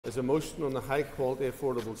is a motion on the high quality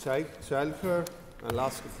affordable childcare. I'll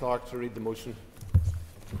ask the clerk to read the motion.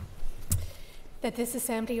 That this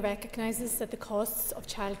Assembly recognises that the costs of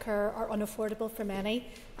childcare are unaffordable for many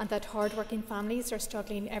and that hard-working families are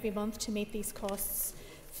struggling every month to meet these costs.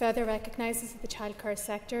 Further recognises that the childcare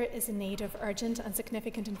sector is in need of urgent and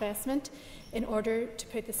significant investment in order to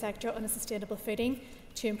put the sector on a sustainable footing,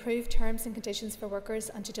 to improve terms and conditions for workers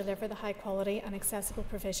and to deliver the high quality and accessible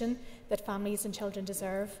provision that families and children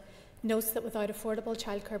deserve. Notes that without affordable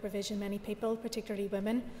childcare provision, many people, particularly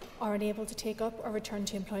women, are unable to take up or return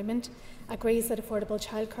to employment. Agrees that affordable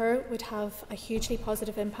childcare would have a hugely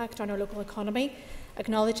positive impact on our local economy.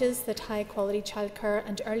 Acknowledges that high quality childcare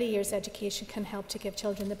and early years education can help to give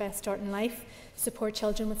children the best start in life, support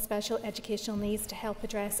children with special educational needs to help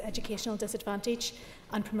address educational disadvantage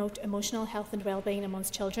and promote emotional health and well-being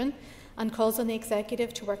amongst children, and calls on the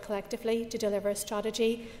Executive to work collectively to deliver a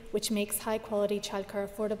strategy which makes high-quality childcare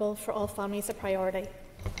affordable for all families a priority.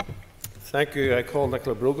 Thank you. I call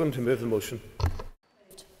Nicola Brogan to move the motion. Thank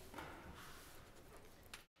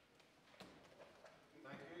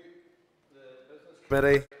you. The Business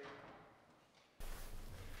Committee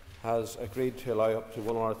has agreed to allow up to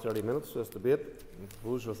 1 hour 30 minutes for this debate. The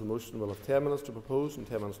proposer of the motion will have 10 minutes to propose and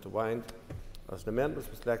 10 minutes to wind. As an amendment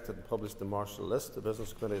was selected and published in the Marshall list, the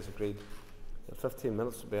Business Committee has agreed that 15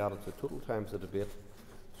 minutes will be added to total time for the debate.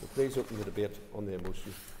 So please open the debate on the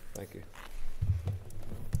motion. Thank you.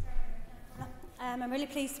 I'm really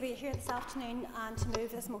pleased to be here this afternoon and to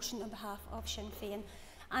move this motion on behalf of Sinn Féin.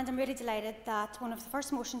 And I'm really delighted that one of the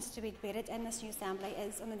first motions to be debated in this new Assembly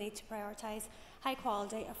is on the need to prioritise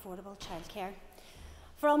high-quality, affordable childcare.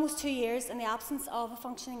 For almost 2 years, in the absence of a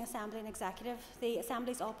functioning Assembly and Executive, the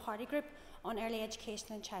Assembly's all-party group on early education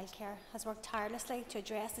and childcare has worked tirelessly to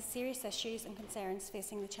address the serious issues and concerns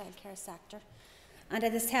facing the childcare sector. And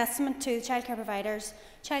it is testament to the childcare providers,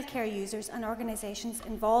 childcare users and organisations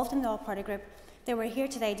involved in the all-party group that we're here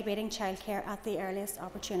today debating childcare at the earliest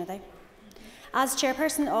opportunity. As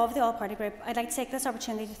chairperson of the all-party group, I'd like to take this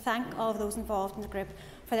opportunity to thank all of those involved in the group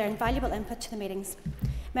for their invaluable input to the meetings.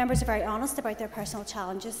 Members are very honest about their personal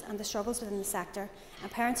challenges and the struggles within the sector, and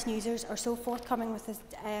parents and users are so forthcoming with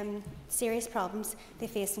the serious problems they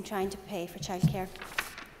face in trying to pay for childcare.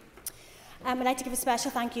 I'd like to give a special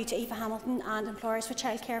thank you to Aoife Hamilton and Employers for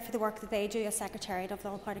Childcare for the work that they do as Secretariat of the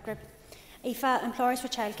all-party group. Aoife, Employers for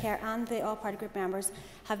Childcare and the all-party group members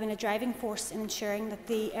have been a driving force in ensuring that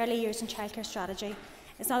the early years and childcare strategy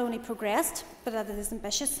is not only progressed, but that it is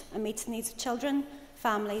ambitious and meets the needs of children,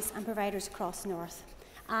 families and providers across the North,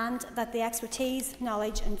 and that the expertise,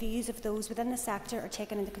 knowledge and views of those within the sector are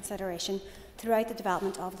taken into consideration throughout the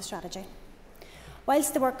development of the strategy.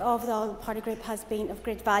 Whilst the work of the all-party group has been of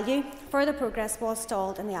great value, further progress was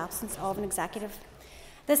stalled in the absence of an executive.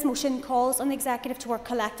 This motion calls on the Executive to work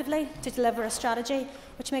collectively to deliver a strategy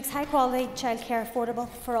which makes high-quality childcare affordable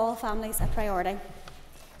for all families a priority.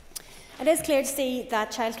 It is clear to see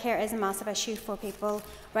that childcare is a massive issue for people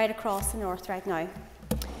right across the North right now.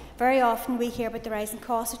 Very often we hear about the rising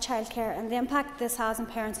cost of childcare and the impact this has on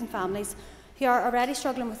parents and families who are already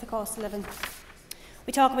struggling with the cost of living.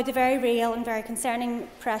 We talk about the very real and very concerning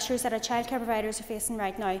pressures that our childcare providers are facing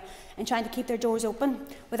right now in trying to keep their doors open,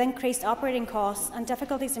 with increased operating costs and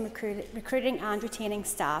difficulties in recruiting and retaining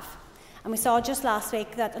staff. And we saw just last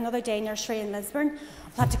week that another day nursery in Lisburn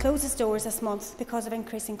will have to close its doors this month because of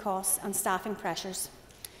increasing costs and staffing pressures.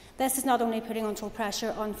 This is not only putting untold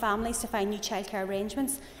pressure on families to find new childcare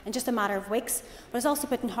arrangements in just a matter of weeks, but it's also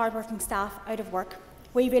putting hard-working staff out of work.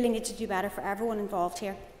 We really need to do better for everyone involved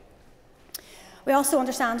here. We also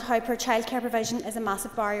understand how poor childcare provision is a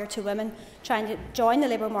massive barrier to women trying to join the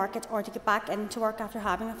labour market or to get back into work after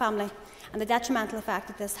having a family, and the detrimental effect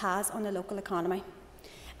that this has on the local economy.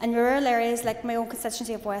 In rural areas like my own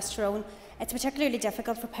constituency of West Tyrone, it's particularly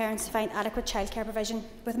difficult for parents to find adequate childcare provision,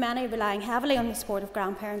 with many relying heavily on the support of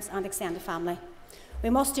grandparents and extended family. We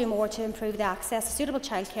must do more to improve the access to suitable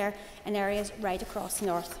childcare in areas right across the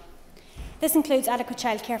North. This includes adequate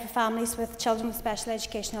childcare for families with children with special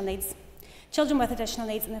educational needs. Children with additional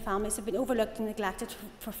needs and their families have been overlooked and neglected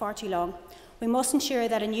for far too long. We must ensure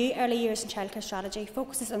that a new early years and childcare strategy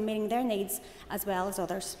focuses on meeting their needs as well as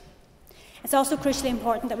others. It's also crucially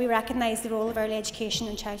important that we recognise the role of early education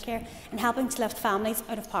and childcare in helping to lift families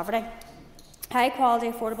out of poverty. High quality,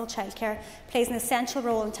 affordable childcare plays an essential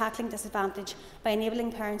role in tackling disadvantage by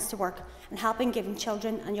enabling parents to work and helping giving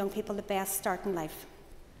children and young people the best start in life.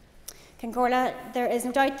 Concorla, there is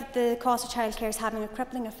no doubt that the cost of childcare is having a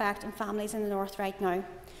crippling effect on families in the North right now.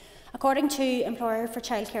 According to Employer for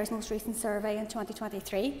Childcare's most recent survey in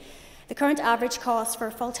 2023, The current average cost for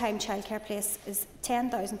a full-time childcare place is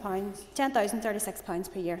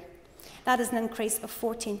 £10,036 per year. That is an increase of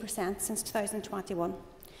 14% since 2021.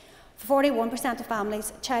 For 41% of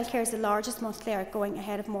families, childcare is the largest monthly outgoing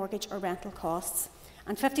ahead of mortgage or rental costs,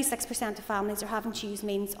 and 56% of families are having to use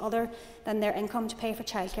means other than their income to pay for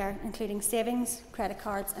childcare, including savings, credit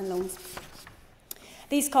cards and loans.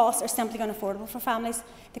 These costs are simply unaffordable for families.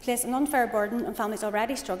 They place an unfair burden on families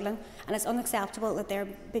already struggling, and it's unacceptable that they're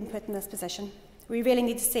being put in this position. We really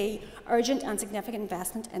need to see urgent and significant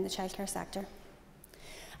investment in the childcare sector.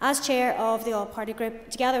 As chair of the all-party group,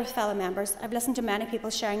 together with fellow members, I've listened to many people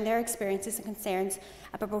sharing their experiences and concerns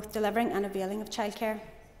about both delivering and availing of childcare.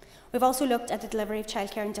 We've also looked at the delivery of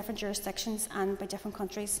childcare in different jurisdictions and by different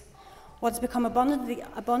countries. What has become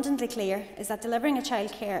abundantly clear is that delivering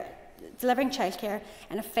childcare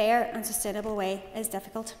in a fair and sustainable way is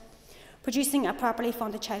difficult. Producing a properly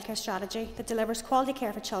funded childcare strategy that delivers quality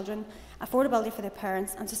care for children, affordability for their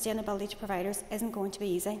parents and sustainability to providers isn't going to be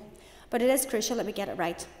easy. But it is crucial that we get it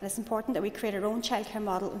right, and it's important that we create our own childcare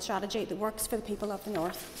model and strategy that works for the people of the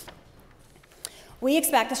North. We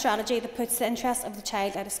expect a strategy that puts the interests of the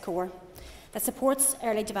child at its core, that supports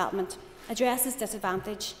early development, addresses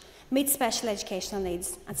disadvantage, meets special educational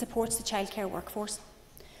needs and supports the childcare workforce.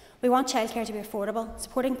 We want childcare to be affordable,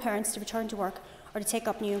 supporting parents to return to work or to take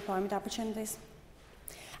up new employment opportunities.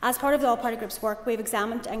 As part of the all-party group's work, we have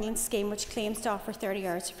examined England's scheme which claims to offer 30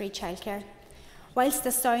 hours free childcare. Whilst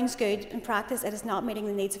this sounds good, in practice it is not meeting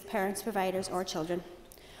the needs of parents, providers or children.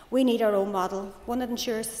 We need our own model, one that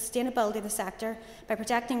ensures the sustainability of the sector by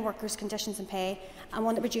protecting workers' conditions and pay, and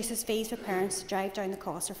one that reduces fees for parents to drive down the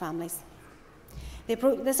costs for families.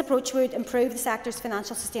 This approach would improve the sector's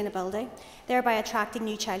financial sustainability, thereby attracting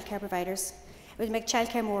new childcare providers. It would make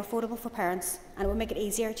childcare more affordable for parents, and it would make it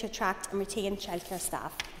easier to attract and retain childcare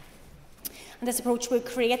staff. And this approach would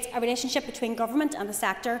create a relationship between government and the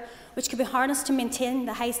sector, which could be harnessed to maintain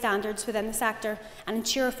the high standards within the sector and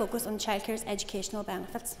ensure a focus on childcare's educational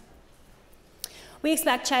benefits. We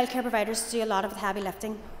expect childcare providers to do a lot of the heavy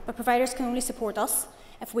lifting, but providers can only support us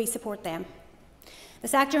if we support them. The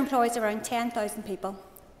sector employs around 10,000 people,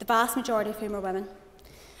 the vast majority of whom are women.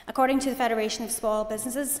 According to the Federation of Small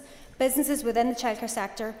Businesses, businesses within the childcare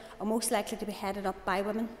sector are most likely to be headed up by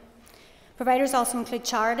women. Providers also include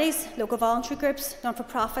charities, local voluntary groups,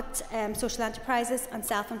 not-for-profit social enterprises and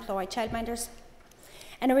self-employed childminders.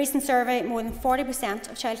 In a recent survey, more than 40%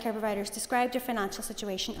 of childcare providers described their financial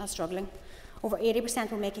situation as struggling. Over 80%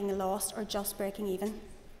 were making a loss or just breaking even.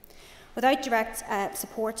 Without direct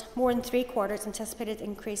support, more than 3/4 anticipated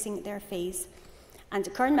increasing their fees. And the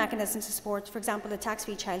current mechanisms of support, for example the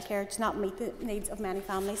tax-free childcare, does not meet the needs of many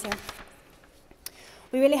families here.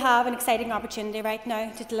 We really have an exciting opportunity right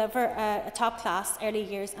now to deliver a top-class early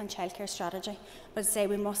years and childcare strategy, but as I say,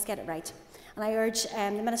 we must get it right. And I urge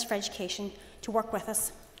the Minister for Education to work with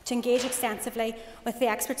us, to engage extensively with the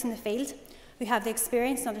experts in the field who have the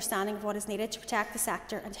experience and understanding of what is needed to protect the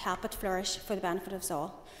sector and to help it flourish for the benefit of us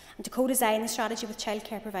all, and to co-design the strategy with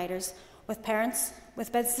childcare providers, with parents,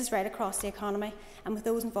 with businesses right across the economy, and with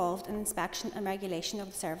those involved in inspection and regulation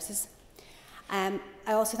of the services. I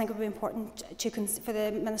also think it would be important for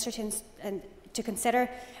the Minister to consider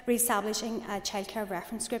re-establishing a childcare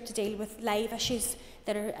reference group to deal with live issues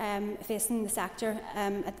that are facing the sector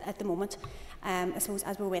at the moment, I suppose,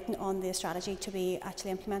 as we're waiting on the strategy to be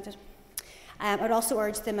actually implemented. I would also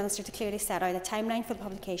urge the Minister to clearly set out a timeline for the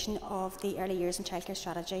publication of the early years and childcare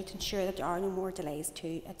strategy to ensure that there are no more delays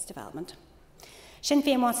to its development. Sinn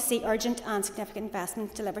Féin wants to see urgent and significant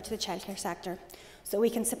investment delivered to the childcare sector so that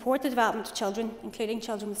we can support the development of children, including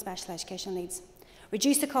children with special educational needs,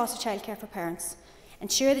 reduce the cost of childcare for parents,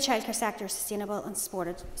 ensure the childcare sector is sustainable and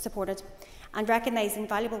supported, and recognise the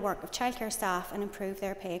invaluable work of childcare staff and improve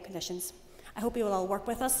their pay conditions. I hope you will all work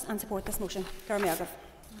with us and support this motion.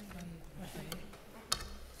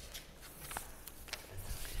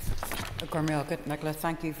 Nicola,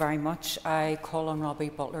 thank you very much. I call on Robbie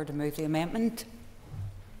Butler to move the amendment.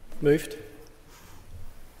 Moved.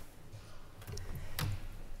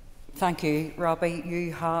 Thank you, Robbie.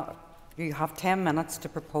 You have 10 minutes to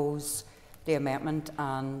propose the amendment,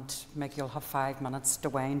 and Mick, you'll have 5 minutes to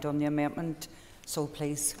wind on the amendment. So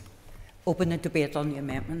please open the debate on the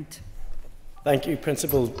amendment. Thank you,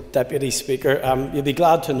 Principal Deputy Speaker. You'll be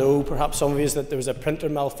glad to know, perhaps some of you, that there was a printer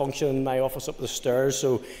malfunction in my office up the stairs,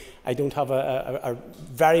 so I don't have a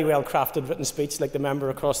very well-crafted written speech like the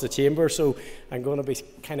member across the chamber, so I'm going to be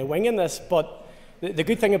kind of winging this. But the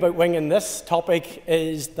good thing about winging this topic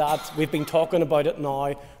is that we've been talking about it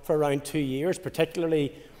now for around 2 years,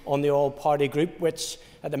 particularly on the all-party group, which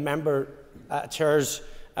the member chairs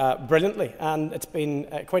brilliantly, and it's been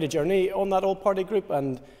quite a journey on that all-party group,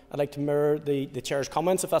 and I'd like to mirror the Chair's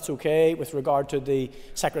comments, if that's okay, with regard to the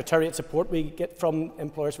Secretariat support we get from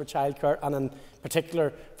Employers for Childcare, and in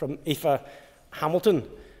particular from Aoife Hamilton.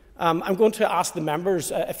 I'm going to ask the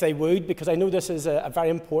members if they would, because I know this is a very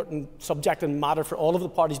important subject and matter for all of the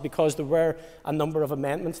parties, because there were a number of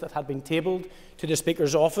amendments that had been tabled to the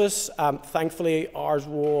Speaker's office. Thankfully, ours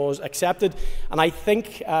was accepted, and I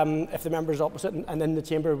think if the members opposite and in the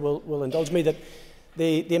chamber will indulge me, that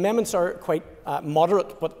the amendments are quite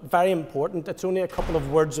moderate but very important. It's only a couple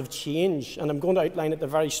of words of change, and I'm going to outline at the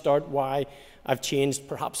very start why I've changed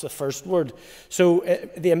perhaps the first word. So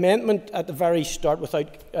the amendment at the very start,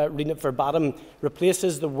 without reading it verbatim,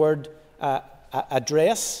 replaces the word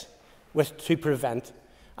address with to prevent.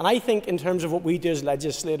 And I think in terms of what we do as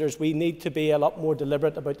legislators, we need to be a lot more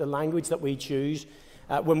deliberate about the language that we choose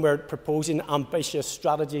when we're proposing ambitious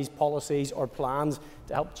strategies, policies or plans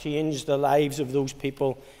to help change the lives of those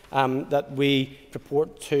people that we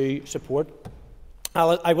purport to support.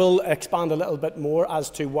 I will expand a little bit more as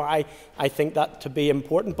to why I think that to be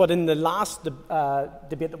important. But in the last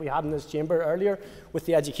debate that we had in this chamber earlier with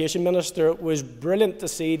the Education Minister, it was brilliant to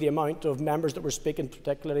see the amount of members that were speaking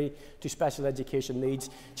particularly to special education needs,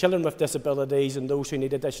 children with disabilities and those who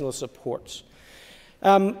need additional supports.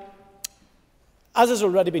 As has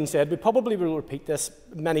already been said, we probably will repeat this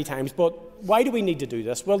many times, but why do we need to do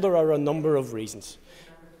this? Well, there are a number of reasons.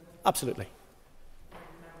 Absolutely.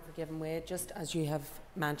 Given way, just as you have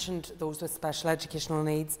mentioned, those with special educational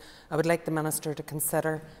needs, I would like the Minister to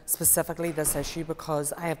consider specifically this issue,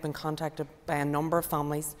 because I have been contacted by a number of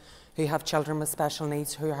families who have children with special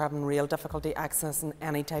needs who are having real difficulty accessing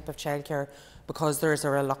any type of childcare, because there is a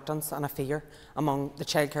reluctance and a fear among the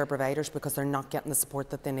childcare providers, because they're not getting the support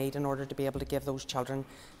that they need in order to be able to give those children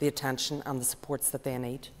the attention and the supports that they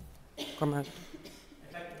need.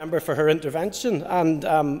 Member for her intervention, and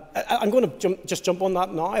I'm going to just jump on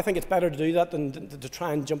that now. I think it's better to do that than to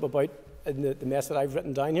try and jump about in the mess that I've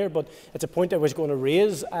written down here, but it's a point I was going to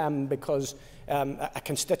raise because a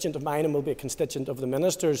constituent of mine, and will be a constituent of the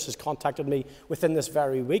Minister's, has contacted me within this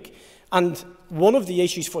very week. And one of the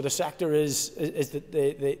issues for the sector is that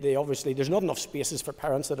they obviously there's not enough spaces for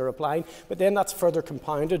parents that are applying, but then that's further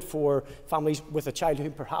compounded for families with a child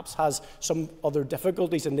who perhaps has some other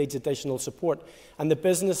difficulties and needs additional support. And the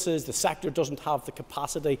businesses, the sector doesn't have the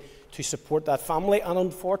capacity to support that family, and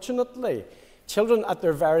unfortunately, children at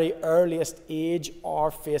their very earliest age are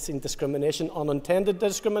facing discrimination, unintended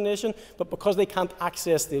discrimination, but because they can't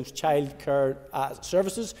access those childcare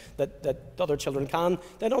services that other children can,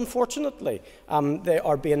 then unfortunately they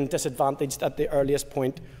are being disadvantaged at the earliest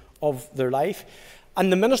point of their life. And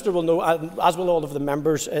the Minister will know, as will all of the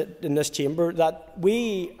members in this chamber, that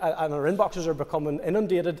we and our inboxes are becoming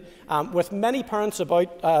inundated with many parents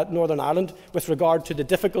about Northern Ireland with regard to the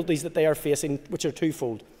difficulties that they are facing, which are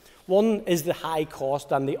twofold. One is the high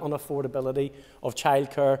cost and the unaffordability of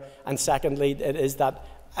childcare, and secondly, it is that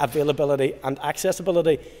availability and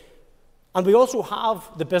accessibility. And we also have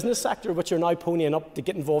the business sector, which are now ponying up to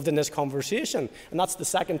get involved in this conversation. And that's the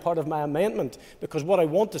second part of my amendment, because what I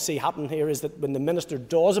want to see happen here is that when the Minister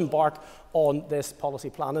does embark on this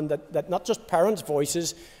policy planning, that not just parents'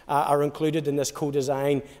 voices are included in this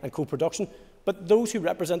co-design and co-production, but those who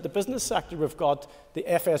represent the business sector. We've got the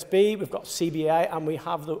FSB, we've got CBI, and we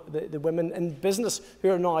have the women in business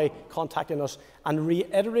who are now contacting us and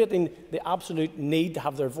reiterating the absolute need to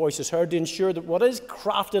have their voices heard, to ensure that what is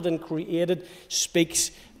crafted and created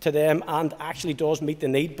speaks to them and actually does meet the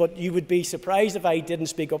need. But you would be surprised if I didn't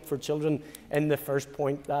speak up for children in the first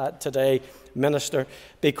point today, Minister,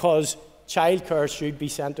 because childcare should be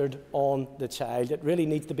centred on the child. It really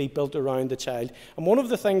needs to be built around the child. And one of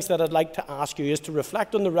the things that I'd like to ask you is to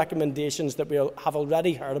reflect on the recommendations that we have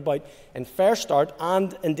already heard about in Fair Start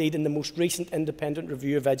and indeed in the most recent independent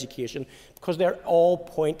review of education, because they're all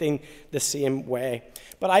pointing the same way.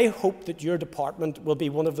 But I hope that your department will be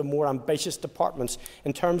one of the more ambitious departments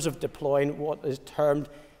in terms of deploying what is termed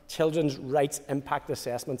Children's Rights Impact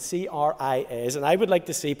Assessment, CRIAs, and I would like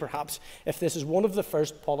to see perhaps if this is one of the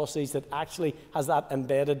first policies that actually has that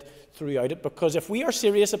embedded throughout it, because if we are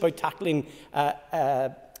serious about tackling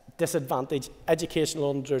disadvantage,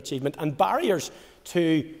 educational underachievement and barriers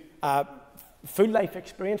to full life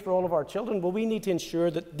experience for all of our children, well, we need to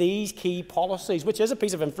ensure that these key policies, which is a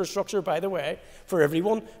piece of infrastructure, by the way, for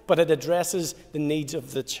everyone, but it addresses the needs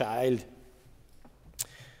of the child.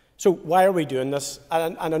 So why are we doing this?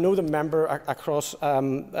 And I know the member across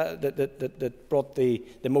that brought the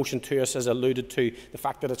motion to us has alluded to the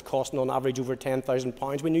fact that it's costing on average over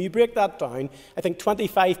 £10,000. When you break that down, I think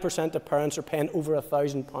 25% of parents are paying over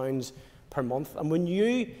 £1,000 per month. And when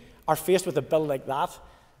you are faced with a bill like that,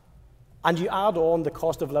 and you add on the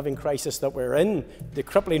cost of living crisis that we're in, the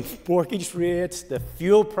crippling mortgage rates, the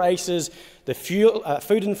fuel prices, the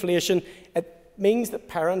food inflation, it means that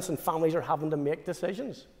parents and families are having to make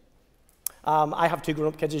decisions. I have 2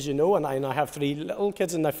 grown-up kids, as you know, and I now have 3 little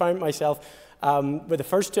kids, and I found myself, with the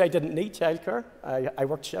first 2, I didn't need childcare. I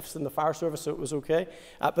worked shifts in the fire service, so it was okay.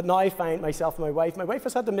 But now I find myself and my wife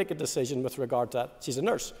has had to make a decision with regard to that. She's a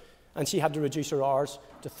nurse, and she had to reduce her hours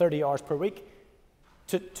to 30 hours per week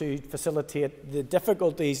to facilitate the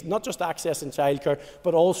difficulties, not just accessing childcare,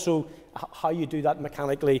 but also how you do that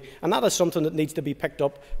mechanically. And that is something that needs to be picked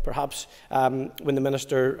up, perhaps, when the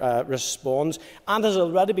Minister responds. And has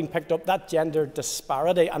already been picked up, that gender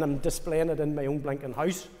disparity, and I'm displaying it in my own blinking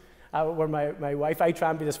house, where my wife, I try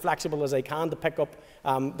and be as flexible as I can to pick up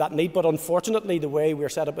that need. But unfortunately, the way we're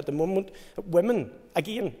set up at the moment, women,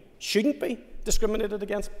 again, shouldn't be discriminated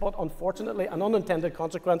against, but unfortunately an unintended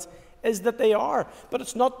consequence is that they are. But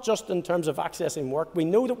it's not just in terms of accessing work. We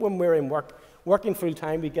know that when we're in work, working full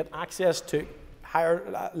time, we get access to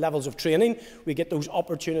higher levels of training, we get those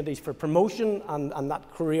opportunities for promotion and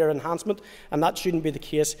that career enhancement, and that shouldn't be the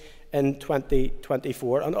case in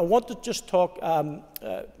 2024. And I want to just talk,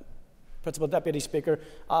 Principal Deputy Speaker,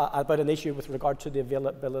 about an issue with regard to the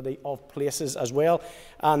availability of places as well.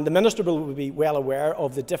 And the Minister will be well aware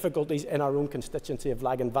of the difficulties in our own constituency of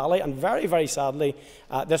Lagan Valley. And very, very sadly,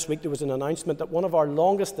 this week there was an announcement that one of our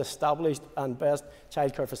longest established and best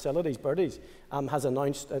childcare facilities, Birdie's, has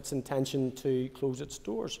announced its intention to close its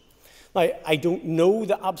doors. Now, I don't know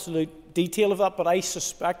the absolute detail of that, but I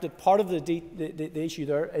suspect that part of the issue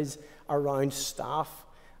there is around staff.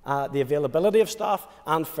 The availability of staff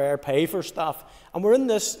and fair pay for staff. And we're in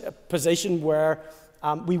this position where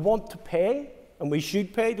we want to pay, and we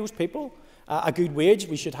should pay those people a good wage.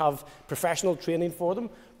 We should have professional training for them.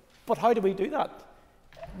 But how do we do that?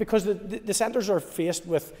 Because the centres are faced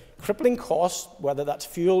with crippling costs, whether that's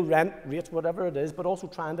fuel, rent, rates, whatever it is, but also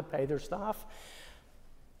trying to pay their staff.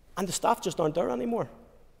 And the staff just aren't there anymore.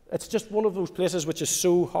 It's just one of those places which is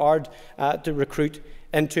so hard to recruit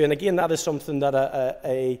into. And again, that is something that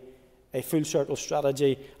a full circle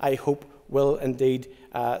strategy, I hope, will indeed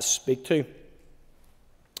speak to.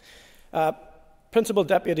 Principal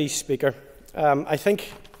Deputy Speaker, I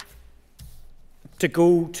think to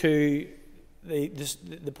go to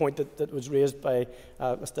the point that was raised by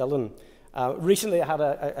Ms Dillon, recently I had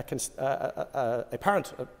a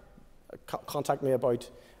parent contact me about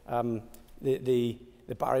the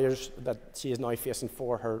barriers that she is now facing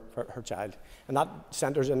for her child. And that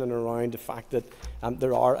centres in and around the fact that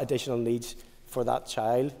there are additional needs for that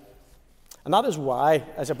child. And that is why,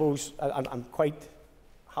 I suppose, I'm quite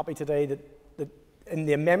happy today that in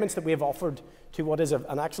the amendments that we have offered to what is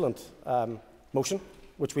an excellent motion,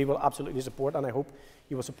 which we will absolutely support, and I hope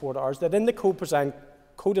you will support ours, that in the co-design,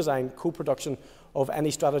 co-production of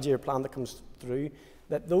any strategy or plan that comes through,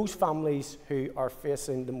 that those families who are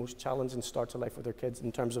facing the most challenging start to life with their kids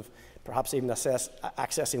in terms of perhaps even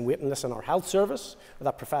accessing waiting lists in our health service, or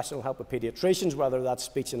that professional help with paediatricians, whether that's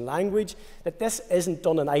speech and language, that this isn't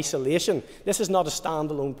done in isolation. This is not a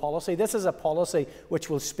standalone policy. This is a policy which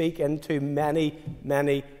will speak into many,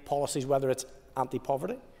 many policies, whether it's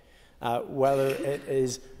anti-poverty, whether it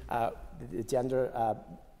is the gender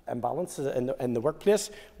imbalance in the workplace,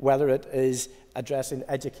 whether it is addressing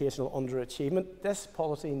educational underachievement. This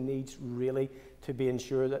policy needs really to be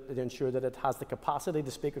ensure that it has the capacity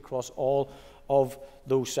to speak across all of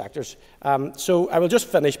those sectors. So I will just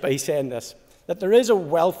finish by saying this, that there is a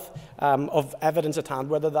wealth of evidence at hand,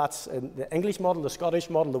 whether that's in the English model, the Scottish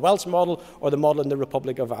model, the Welsh model, or the model in the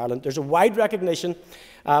Republic of Ireland. There's a wide recognition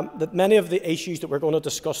that many of the issues that we're going to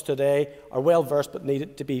discuss today are well versed but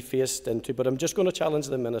needed to be faced into. But I'm just going to challenge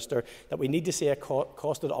the Minister that we need to see a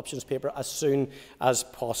costed options paper as soon as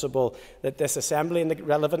possible, that this Assembly and the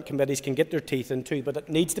relevant committees can get their teeth into, but it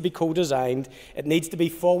needs to be co-designed, it needs to be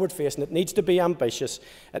forward-facing, it needs to be ambitious,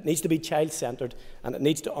 it needs to be child-centred, and it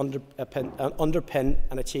needs to underpin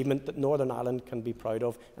an achievement that Northern Ireland can be proud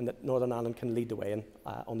of and that Northern Ireland can lead the way in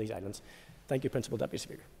on these islands. Thank you, Principal Deputy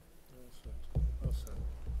Speaker.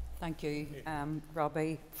 Thank you,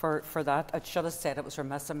 Robbie, for that. I should have said it was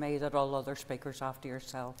remiss of me that all other speakers after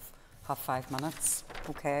yourself have 5 minutes,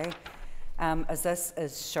 okay? As this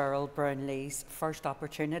is Cheryl Brownlee's first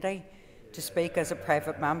opportunity to speak as a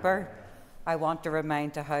private member, I want to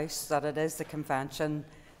remind the House that it is the convention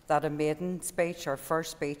that a maiden speech or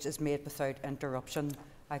first speech is made without interruption.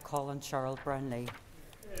 I call on Cheryl Brownlee.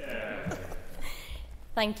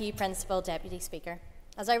 Thank you, Principal Deputy Speaker.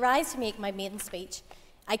 As I rise to make my maiden speech,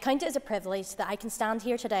 I count it as a privilege that I can stand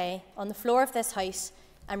here today on the floor of this House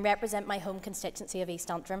and represent my home constituency of East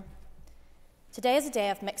Antrim. Today is a day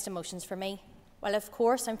of mixed emotions for me. While of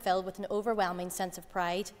course I'm filled with an overwhelming sense of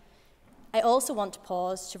pride, I also want to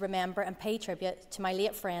pause to remember and pay tribute to my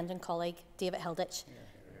late friend and colleague, David Hilditch,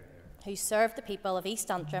 who served the people of East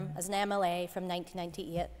Antrim as an MLA from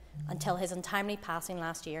 1998 until his untimely passing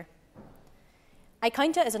last year. I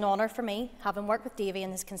count it as an honour for me, having worked with Davy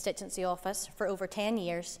in his constituency office for over 10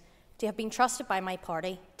 years, to have been trusted by my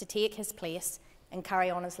party to take his place and carry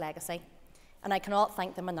on his legacy, and I cannot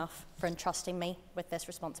thank them enough for entrusting me with this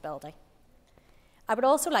responsibility. I would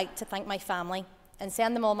also like to thank my family and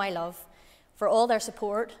send them all my love for all their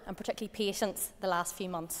support and particularly patience the last few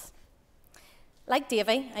months. Like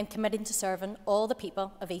Davy, I'm committed to serving all the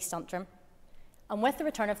people of East Antrim. And with the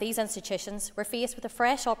return of these institutions, we're faced with a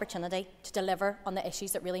fresh opportunity to deliver on the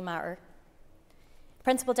issues that really matter.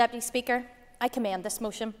 Principal Deputy Speaker, I commend this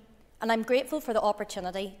motion, and I'm grateful for the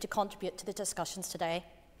opportunity to contribute to the discussions today.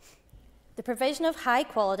 The provision of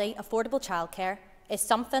high-quality, affordable childcare is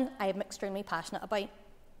something I am extremely passionate about.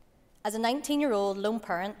 As a 19-year-old lone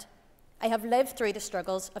parent, I have lived through the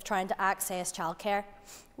struggles of trying to access childcare,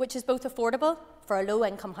 which is both affordable for a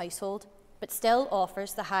low-income household, but still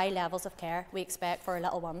offers the high levels of care we expect for our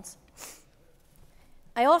little ones.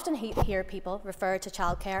 I often hear people refer to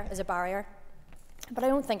childcare as a barrier, but I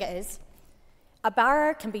don't think it is. A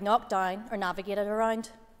barrier can be knocked down or navigated around.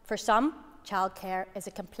 For some, childcare is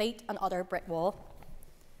a complete and utter brick wall.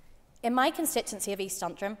 In my constituency of East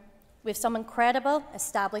Antrim, we have some incredible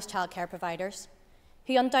established childcare providers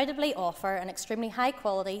who undoubtedly offer an extremely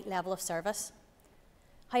high-quality level of service.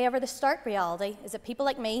 However, the stark reality is that people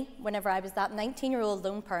like me, whenever I was that 19-year-old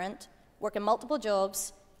lone parent, working multiple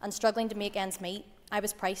jobs and struggling to make ends meet, I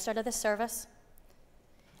was priced out of this service.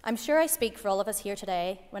 I'm sure I speak for all of us here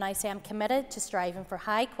today when I say I'm committed to striving for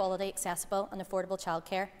high-quality, accessible and affordable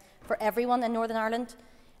childcare for everyone in Northern Ireland,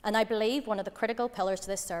 and I believe one of the critical pillars to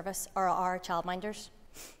this service are our childminders.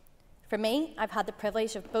 For me, I've had the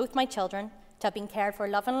privilege of both my children to have been cared for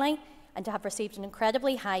lovingly and to have received an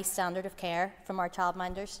incredibly high standard of care from our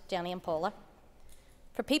childminders, Jenny and Paula.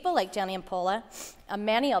 For people like Jenny and Paula, and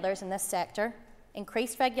many others in this sector,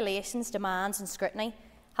 increased regulations, demands and scrutiny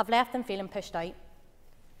have left them feeling pushed out.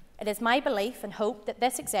 It is my belief and hope that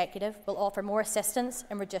this executive will offer more assistance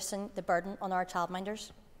in reducing the burden on our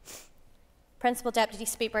childminders. Principal Deputy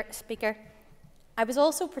Speaker, I was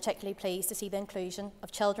also particularly pleased to see the inclusion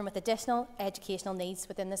of children with additional educational needs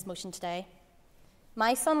within this motion today.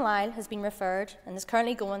 My son Lyle has been referred and is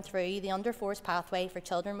currently going through the under-4s pathway for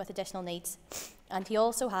children with additional needs, and he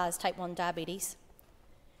also has type 1 diabetes.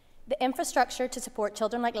 The infrastructure to support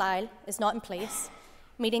children like Lyle is not in place,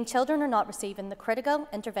 meaning children are not receiving the critical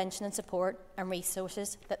intervention and support and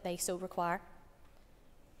resources that they so require.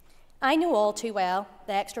 I know all too well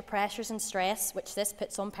the extra pressures and stress which this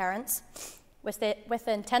puts on parents, with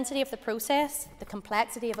the intensity of the process, the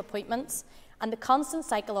complexity of appointments, and the constant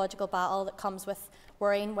psychological battle that comes with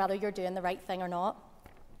worrying whether you're doing the right thing or not.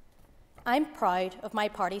 I'm proud of my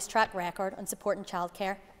party's track record on supporting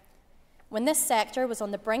childcare. When this sector was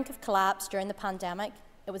on the brink of collapse during the pandemic,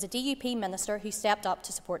 it was a DUP minister who stepped up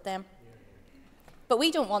to support them. But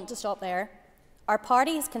we don't want to stop there. Our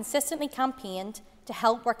party has consistently campaigned to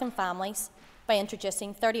help working families by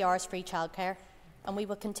introducing 30 hours free childcare, and we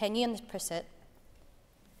will continue in this pursuit.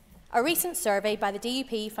 A recent survey by the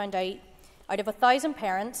DUP found out of 1,000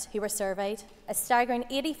 parents who were surveyed, a staggering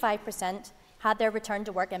 85% had their return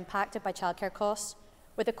to work impacted by childcare costs,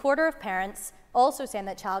 with a quarter of parents also saying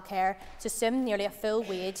that childcare consumed nearly a full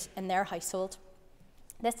wage in their household.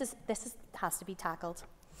 This has to be tackled.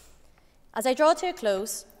 As I draw to a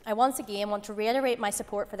close, I once again want to reiterate my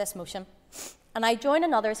support for this motion, and I join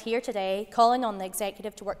in others here today calling on the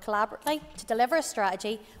Executive to work collaboratively to deliver a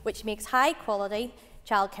strategy which makes high-quality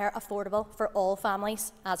childcare affordable for all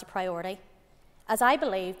families as a priority, as I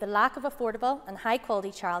believe the lack of affordable and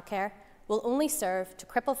high-quality childcare will only serve to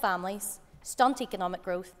cripple families, stunt economic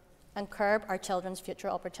growth and curb our children's future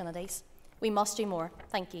opportunities. We must do more.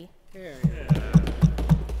 Thank you.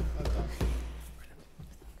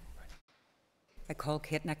 I call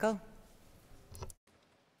Kate Nicholl.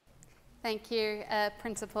 Thank you,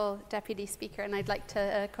 Principal Deputy Speaker, and I'd like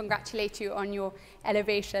to congratulate you on your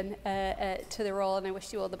elevation to the role, and I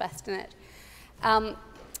wish you all the best in it.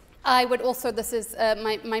 I would also, this is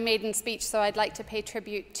my maiden speech, so I'd like to pay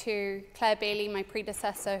tribute to Claire Bailey, my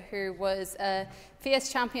predecessor, who was a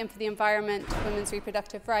fierce champion for the environment, women's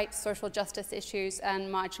reproductive rights, social justice issues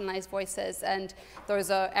and marginalised voices, and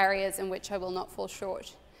those are areas in which I will not fall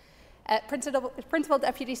short. Principal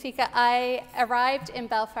Deputy Speaker, I arrived in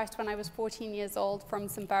Belfast when I was 14 years old from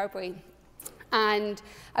Zimbabwe. And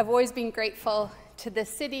I've always been grateful to this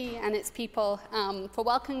city and its people for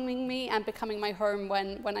welcoming me and becoming my home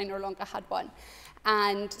when I no longer had one.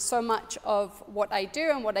 And so much of what I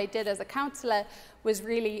do and what I did as a councillor was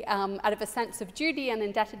really out of a sense of duty and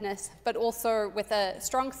indebtedness, but also with a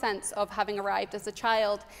strong sense of having arrived as a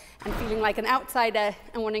child and feeling like an outsider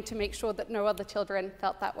and wanting to make sure that no other children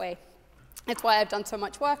felt that way. It's why I've done so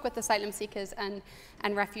much work with asylum seekers and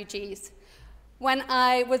refugees. When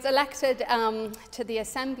I was elected to the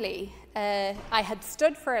Assembly, I had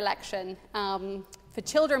stood for election for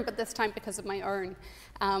children, but this time because of my own.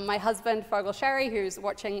 My husband, Fergal Sherry, who's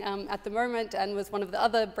watching at the moment and was one of the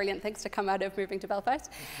other brilliant things to come out of moving to Belfast,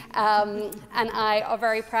 and I are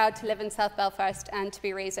very proud to live in South Belfast and to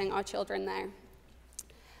be raising our children there.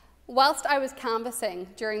 Whilst I was canvassing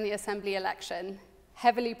during the Assembly election,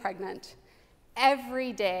 heavily pregnant,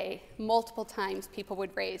 every day, multiple times, people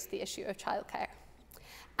would raise the issue of childcare.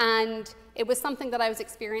 And it was something that I was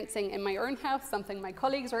experiencing in my own house, something my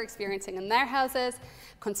colleagues were experiencing in their houses.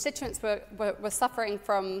 Constituents were suffering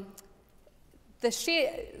from the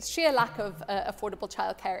sheer lack of affordable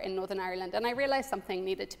childcare in Northern Ireland. And I realised something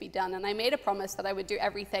needed to be done. And I made a promise that I would do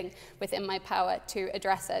everything within my power to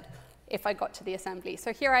address it if I got to the Assembly.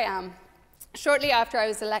 So here I am. Shortly after I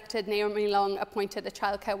was elected, Naomi Long appointed a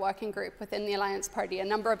childcare working group within the Alliance Party, a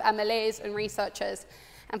number of MLAs and researchers.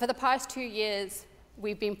 And for the past 2 years,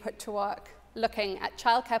 we've been put to work looking at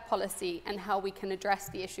childcare policy and how we can address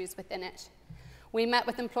the issues within it. We met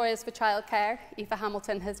with employers for childcare. Aoife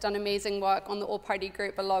Hamilton has done amazing work on the all-party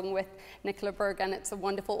group along with Nicola Berg, and it's a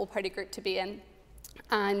wonderful all-party group to be in,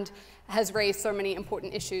 and has raised so many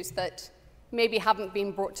important issues that maybe haven't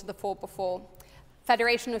been brought to the fore before.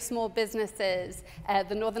 Federation of Small Businesses,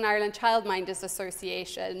 the Northern Ireland Childminders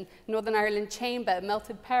Association, Northern Ireland Chamber,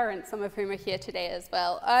 Melted Parents, some of whom are here today as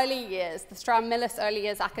well, Early Years, the Stranmillis Early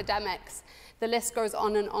Years Academics. The list goes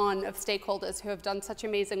on and on of stakeholders who have done such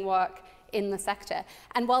amazing work in the sector.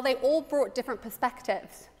 And while they all brought different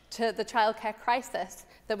perspectives to the childcare crisis,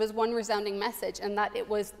 there was one resounding message, and that it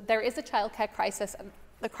was, there is a childcare crisis, and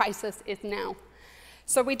the crisis is now.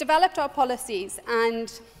 So we developed our policies,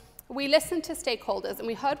 and we listened to stakeholders and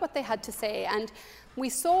we heard what they had to say, and we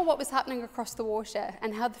saw what was happening across the water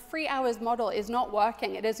and how the 3 hours model is not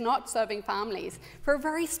working. It is not serving families. For a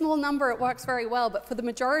very small number, it works very well, but for the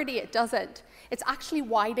majority, it doesn't. It's actually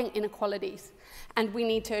widening inequalities, and we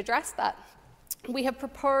need to address that. We have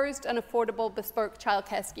proposed an affordable bespoke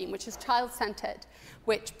childcare scheme, which is child-centred,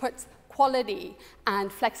 which puts quality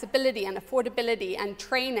and flexibility and affordability and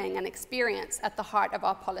training and experience at the heart of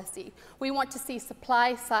our policy. We want to see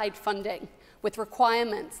supply-side funding with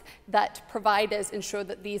requirements that providers ensure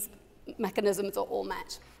that these mechanisms are all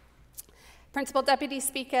met. Principal Deputy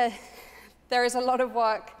Speaker, there is a lot of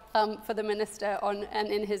work for the Minister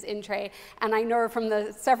and in his in-tray, and I know from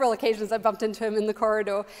the several occasions I bumped into him in the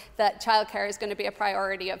corridor that childcare is going to be a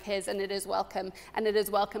priority of his, and it is welcome. And it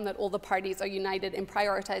is welcome that all the parties are united in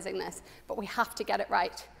prioritising this, but we have to get it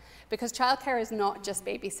right, because childcare is not just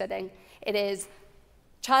babysitting. It is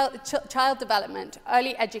child development,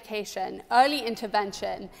 early education, early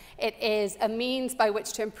intervention. It is a means by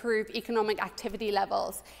which to improve economic activity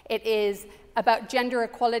levels. It is about gender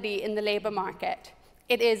equality in the labour market.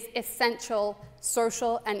 It is essential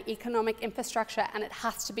social and economic infrastructure, and it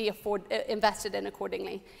has to be invested in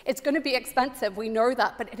accordingly. It's going to be expensive, we know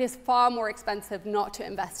that, but it is far more expensive not to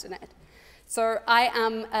invest in it. So I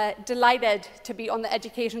am delighted to be on the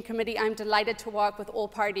Education Committee. I'm delighted to work with all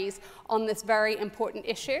parties on this very important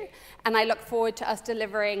issue, and I look forward to us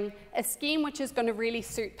delivering a scheme which is going to really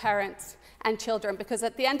suit parents and children, because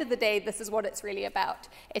at the end of the day, this is what it's really about.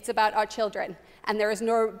 It's about our children, and there is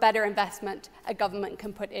no better investment a government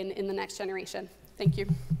can put in the next generation. Thank you.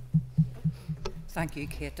 Thank you,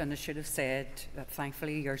 Kate. And I should have said that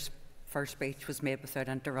thankfully your first speech was made without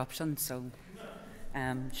interruption, so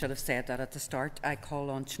should have said that at the start. I call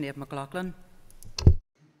on Sinead McLaughlin.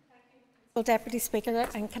 Well, Deputy Speaker,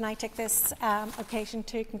 and can I take this occasion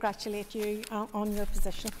to congratulate you on your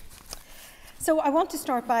position. So I want to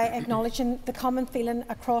start by acknowledging the common feeling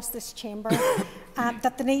across this chamber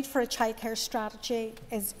that the need for a childcare strategy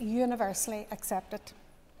is universally accepted.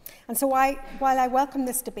 And so while I welcome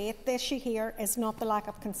this debate, the issue here is not the lack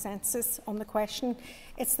of consensus on the question,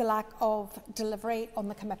 it's the lack of delivery on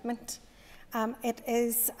the commitment. It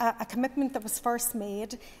is a commitment that was first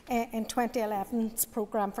made in 2011's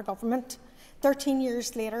programme for government. 13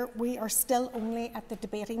 years later, we are still only at the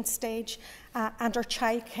debating stage, and our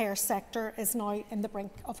childcare sector is now in the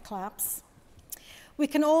brink of collapse. We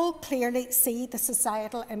can all clearly see the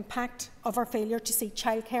societal impact of our failure to see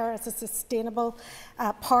childcare as a sustainable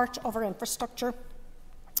part of our infrastructure.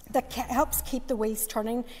 that helps keep the wheels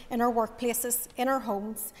turning in our workplaces, in our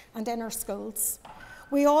homes and in our schools.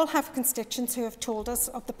 We all have constituents who have told us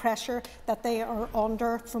of the pressure that they are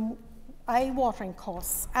under from eye-watering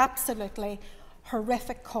costs, absolutely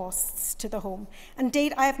horrific costs to the home.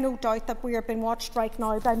 Indeed, I have no doubt that we are being watched right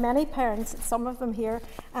now by many parents, some of them here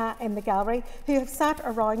in the gallery, who have sat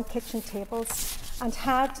around kitchen tables and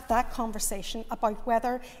had that conversation about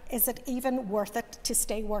whether is it even worth it to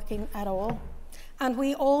stay working at all. And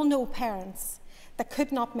we all know parents that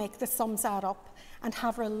could not make the sums add up and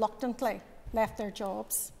have reluctantly left their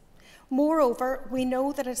jobs. Moreover, we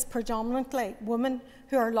know that it is predominantly women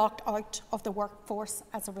who are locked out of the workforce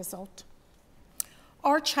as a result.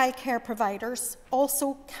 Our childcare providers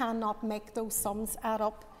also cannot make those sums add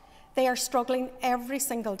up. They are struggling every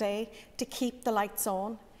single day to keep the lights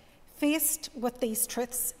on. Faced with these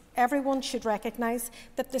truths, everyone should recognise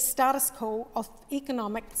that the status quo of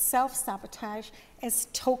economic self-sabotage is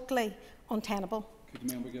totally untenable. Could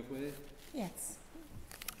the member give way? Yes.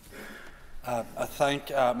 I thank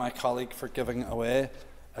my colleague for giving away.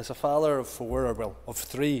 As a father of of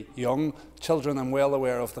 3 young children, I'm well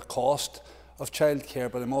aware of the cost of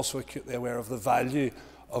childcare, but I'm also acutely aware of the value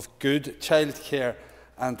of good childcare.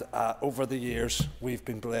 And over the years, we've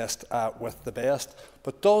been blessed with the best.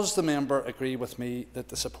 But does the member agree with me that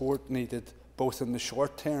the support needed, both in the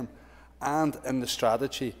short term and in the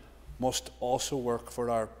strategy, must also work for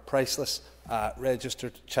our priceless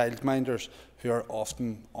registered childminders who are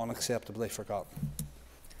often unacceptably forgotten?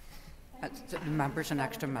 The member's an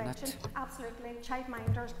extra minute. Absolutely.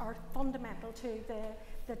 Childminders are fundamental to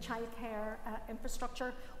the childcare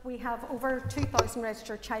infrastructure. We have over 2,000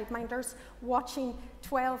 registered childminders watching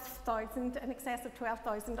 12,000, in excess of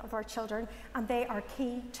 12,000 of our children, and they are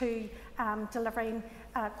key to delivering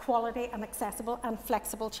quality and accessible and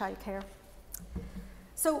flexible childcare.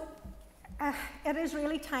 So it is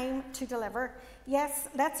really time to deliver. Yes,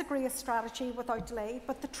 let's agree a strategy without delay,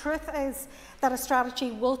 but the truth is that a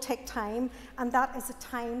strategy will take time, and that is a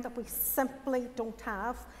time that we simply don't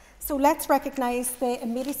have. So let's recognise the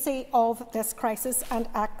immediacy of this crisis and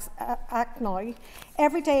act now.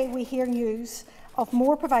 Every day we hear news of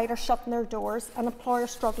more providers shutting their doors and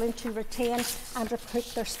employers struggling to retain and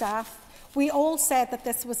recruit their staff. We all said that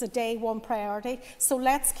this was a day one priority, so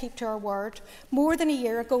let's keep to our word. More than a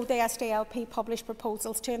year ago, the SDLP published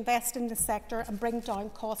proposals to invest in the sector and bring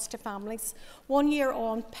down costs to families. 1 year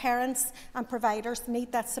on, parents and providers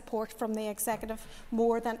need that support from the executive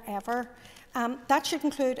more than ever. That should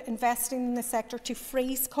include investing in the sector to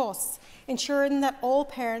freeze costs, ensuring that all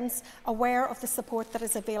parents are aware of the support that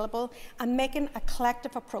is available, and making a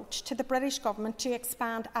collective approach to the British Government to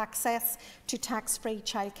expand access to tax-free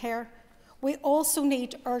childcare. We also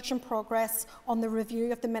need urgent progress on the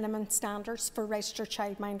review of the minimum standards for registered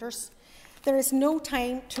childminders. There is no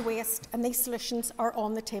time to waste, and these solutions are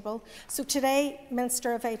on the table. So today,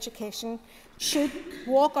 Minister of Education should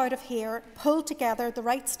walk out of here, pull together the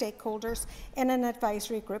right stakeholders in an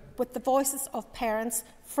advisory group with the voices of parents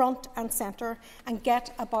front and centre, and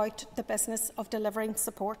get about the business of delivering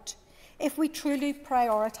support. If we truly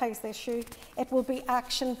prioritise the issue, it will be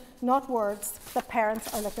action, not words, that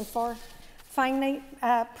parents are looking for. Finally,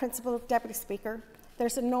 Principal Deputy Speaker,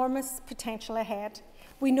 there's enormous potential ahead.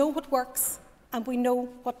 We know what works and we know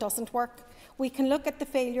what doesn't work. We can look at the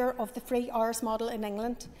failure of the 3 hours model in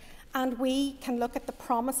England, and we can look at the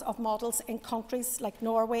promise of models in countries like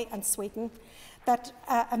Norway and Sweden that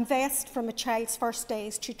invest from a child's first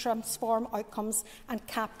days to transform outcomes and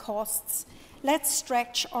cap costs. Let's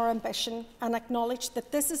stretch our ambition and acknowledge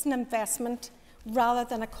that this is an investment rather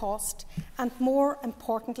than a cost, and more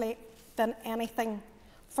importantly than anything,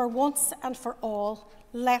 for once and for all,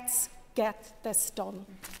 let's get this done.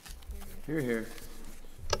 Hear, hear.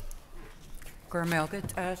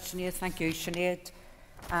 Sinead, thank you. Sinead,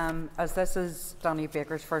 as this is Donny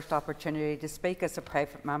Baker's first opportunity to speak as a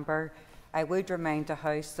private member, I would remind the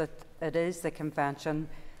House that it is the convention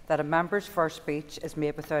that a member's first speech is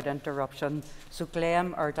made without interruption. So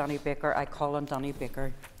Glenn or Donny Baker, I call on Donny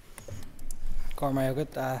Baker.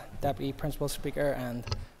 Deputy Principal Speaker, and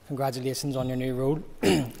congratulations on your new role.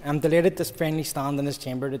 I'm delighted to finally stand in this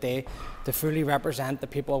chamber today to fully represent the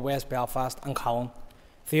people of West Belfast and Colin.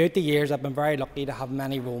 Throughout the years, I've been very lucky to have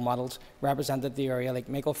many role models represented the area like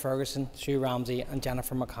Michael Ferguson, Sue Ramsey and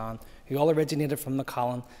Jennifer McCann, who all originated from the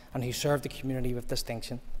Colin and who served the community with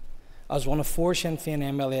distinction. As one of 4 Sinn Féin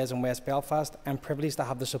MLAs in West Belfast, I'm privileged to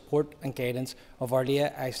have the support and guidance of our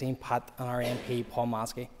late Eileen Pat and our MP Paul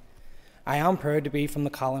Maskey. I am proud to be from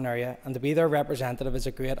the Colin area, and to be their representative is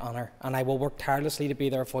a great honour, and I will work tirelessly to be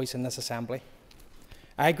their voice in this assembly.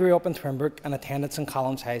 I grew up in Twimbrook and attended St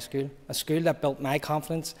Columb's High School, a school that built my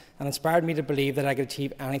confidence and inspired me to believe that I could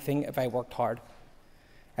achieve anything if I worked hard.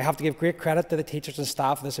 I have to give great credit to the teachers and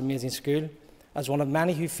staff of this amazing school. As one of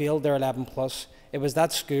many who failed their 11+, it was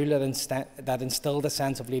that school that instilled a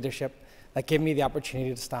sense of leadership that gave me the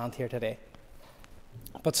opportunity to stand here today.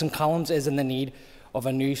 But St Columb's is in the need of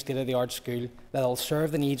a new state-of-the-art school that will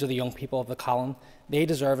serve the needs of the young people of the column. They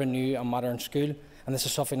deserve a new and modern school, and this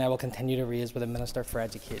is something I will continue to raise with the Minister for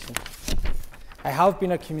Education. I have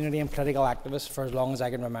been a community and political activist for as long as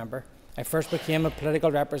I can remember. I first became a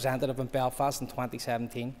political representative in Belfast in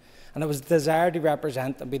 2017, and it was the desire to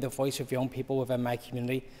represent and be the voice of young people within my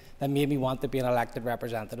community that made me want to be an elected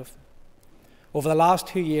representative. Over the last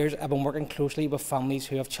 2 years, I've been working closely with families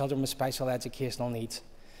who have children with special educational needs,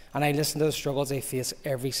 and I listen to the struggles they face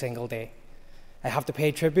every single day. I have to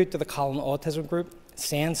pay tribute to the Colin Autism Group,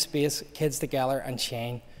 Send Space, Kids Together and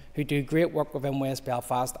Shane, who do great work within West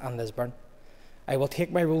Belfast and Lisburn. I will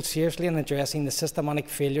take my role seriously in addressing the systematic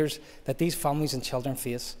failures that these families and children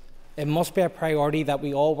face. It must be a priority that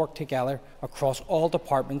we all work together across all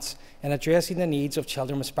departments in addressing the needs of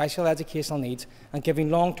children with special educational needs and giving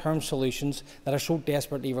long-term solutions that are so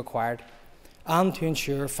desperately required, and to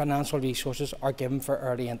ensure financial resources are given for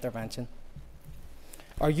early intervention.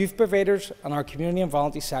 Our youth providers and our community and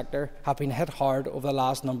voluntary sector have been hit hard over the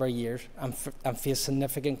last number of years and face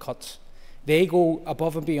significant cuts. They go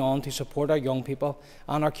above and beyond to support our young people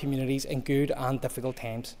and our communities in good and difficult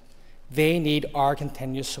times. They need our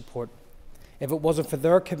continuous support. If it wasn't for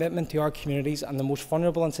their commitment to our communities and the most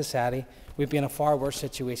vulnerable in society, we'd be in a far worse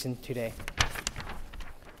situation today.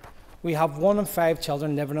 We have 1 in 5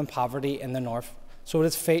 children living in poverty in the north, so it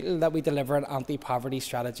is vital that we deliver an anti-poverty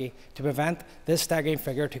strategy to prevent this staggering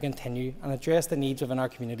figure to continue and address the needs within our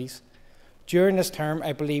communities. During this term,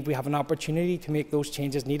 I believe we have an opportunity to make those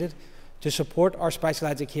changes needed to support our special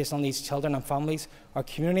educational needs children and families, our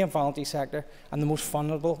community and voluntary sector, and the most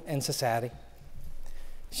vulnerable in society.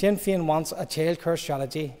 Sinn Féin wants a childcare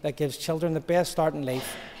strategy that gives children the best start in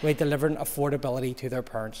life while delivering affordability to their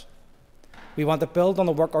parents. We want to build on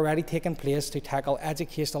the work already taking place to tackle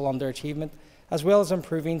educational underachievement, as well as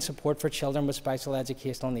improving support for children with special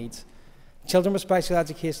educational needs. Children with special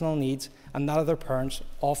educational needs and that of their parents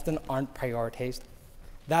often aren't prioritised.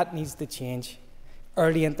 That needs to change.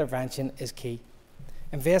 Early intervention is key.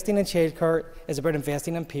 Investing in childcare is about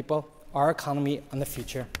investing in people, our economy and the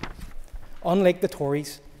future. Unlike the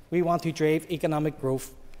Tories, we want to drive economic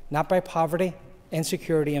growth, not by poverty,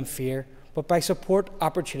 insecurity and fear, but by support,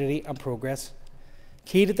 opportunity and progress.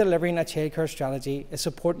 Key to delivering a childcare strategy is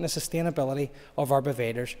supporting the sustainability of our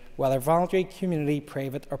providers, whether voluntary, community,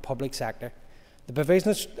 private or public sector. The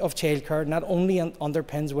provision of childcare not only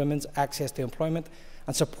underpins women's access to employment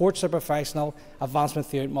and supports their professional advancement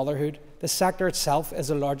throughout motherhood, the sector itself is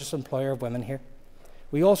the largest employer of women here.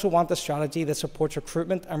 We also want a strategy that supports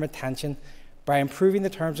recruitment and retention by improving the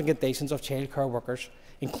terms and conditions of childcare workers,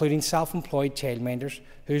 including self-employed childminders,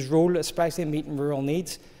 whose role, especially in meeting rural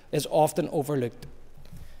needs, is often overlooked.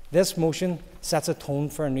 This motion sets a tone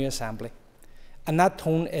for a new Assembly, and that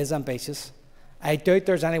tone is ambitious. I doubt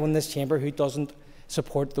there's anyone in this chamber who doesn't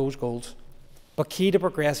support those goals. But key to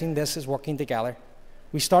progressing this is working together.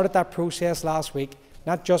 We started that process last week,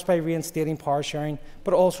 not just by reinstating power sharing,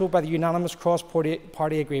 but also by the unanimous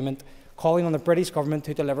cross-party agreement calling on the British Government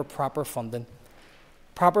to deliver proper funding.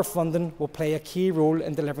 Proper funding will play a key role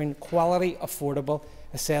in delivering quality, affordable,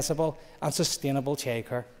 accessible and sustainable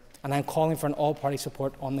childcare. And I'm calling for an all-party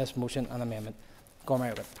support on this motion and amendment. Go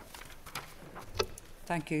right with it.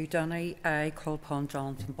 Thank you, Danny. I call upon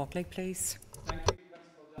Jonathan Buckley, please. Thank you,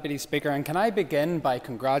 Deputy Speaker. And can I begin by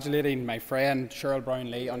congratulating my friend Cheryl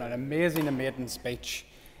Brownlee on an amazing maiden speech.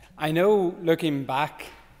 I know, looking back,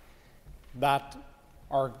 that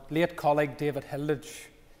our late colleague David Hilditch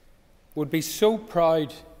would be so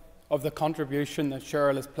proud of the contribution that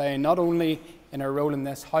Cheryl is playing, not only in her role in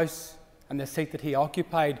this House and the seat that he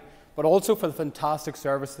occupied, but also for the fantastic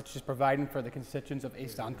service that she's providing for the constituents of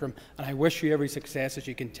East Antrim, and I wish you every success as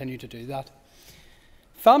you continue to do that.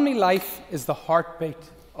 Family life is the heartbeat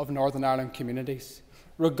of Northern Ireland communities,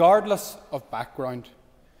 regardless of background.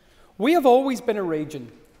 We have always been a region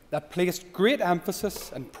that placed great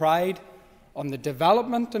emphasis and pride on the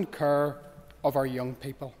development and care of our young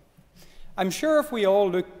people. I'm sure if we all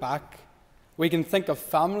look back, we can think of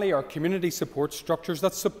family or community support structures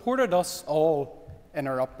that supported us all in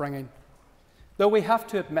our upbringing. Though we have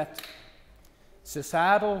to admit,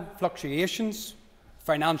 societal fluctuations,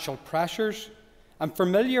 financial pressures, and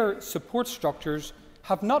familiar support structures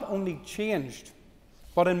have not only changed,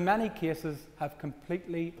 but in many cases have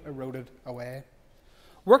completely eroded away.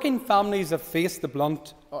 Working families have faced the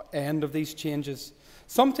blunt end of these changes,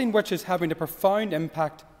 something which is having a profound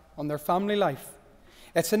impact on their family life.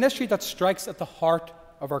 It's an issue that strikes at the heart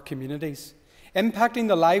of our communities, impacting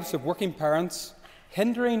the lives of working parents,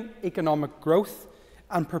 hindering economic growth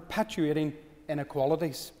and perpetuating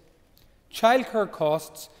inequalities. Childcare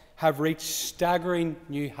costs have reached staggering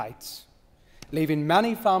new heights, leaving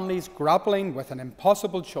many families grappling with an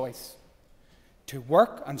impossible choice: to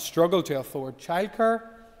work and struggle to afford childcare,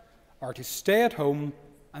 or to stay at home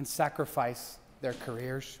and sacrifice their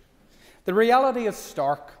careers. The reality is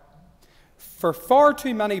stark. For far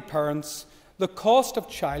too many parents, the cost of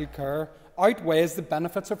childcare outweighs the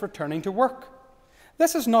benefits of returning to work.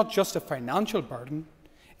 This is not just a financial burden,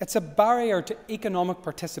 it's a barrier to economic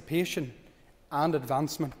participation and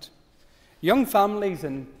advancement. Young families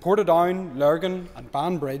in Portadown, Lurgan and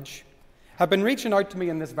Banbridge have been reaching out to me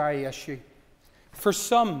on this very issue. For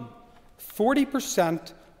some,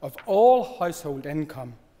 40% of all household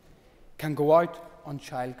income can go out on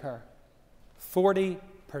childcare. 40%.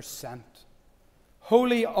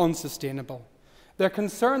 Wholly unsustainable. They're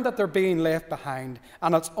concerned that they're being left behind,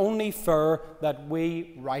 and it's only fair that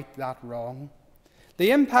we right that wrong.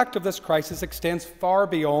 The impact of this crisis extends far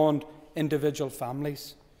beyond individual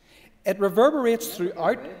families. It reverberates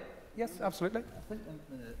throughout. Yes, absolutely. I think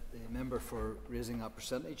the member for raising that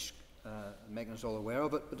percentage, making us all aware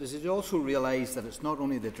of it, but does he also realise that it's not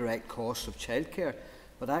only the direct costs of childcare,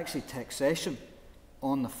 but actually taxation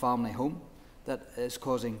on the family home that is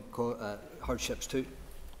causing hardships too?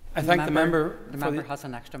 I thank the member has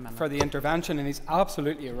an extra minute for the intervention, and he's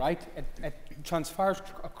absolutely right. It transfers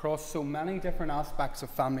across so many different aspects of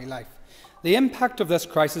family life. The impact of this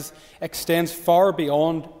crisis extends far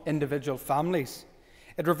beyond individual families.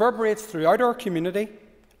 It reverberates throughout our community,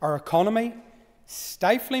 our economy,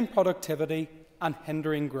 stifling productivity and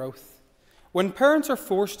hindering growth. When parents are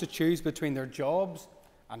forced to choose between their jobs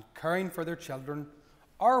and caring for their children,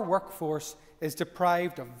 our workforce is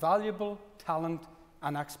deprived of valuable talent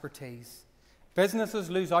and expertise. Businesses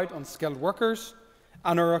lose out on skilled workers,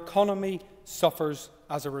 and our economy suffers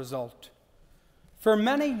as a result. For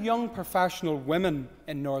many young professional women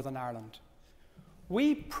in Northern Ireland,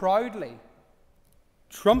 we proudly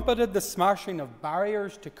trumpeted the smashing of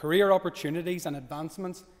barriers to career opportunities and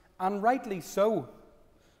advancements, and rightly so,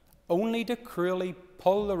 only to cruelly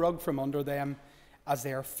pull the rug from under them as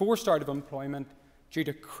they are forced out of employment due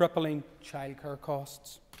to crippling childcare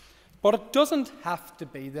costs. But it doesn't have to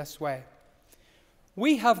be this way.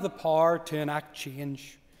 We have the power to enact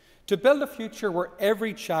change, to build a future where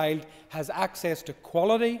every child has access to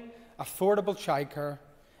quality, affordable childcare,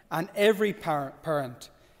 and every parent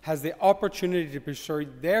has the opportunity to pursue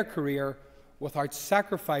their career without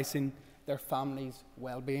sacrificing their family's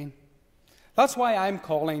well-being. That's why I'm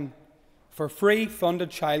calling for free funded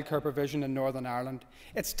childcare provision in Northern Ireland.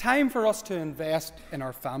 It's time for us to invest in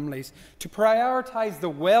our families, to prioritise the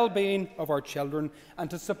well-being of our children, and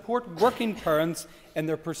to support working parents in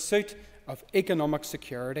their pursuit of economic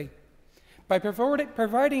security. By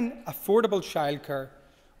providing affordable childcare,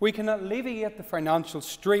 we can alleviate the financial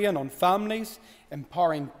strain on families,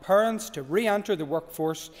 empowering parents to re-enter the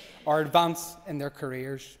workforce or advance in their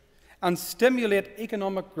careers, and stimulate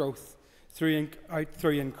economic growth through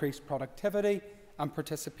increased productivity and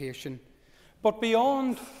participation. But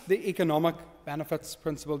beyond the economic benefits,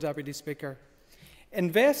 Principal Deputy Speaker,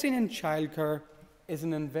 investing in childcare is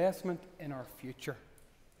an investment in our future.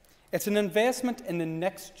 It's an investment in the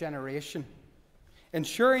next generation,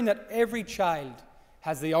 ensuring that every child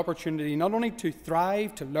has the opportunity not only to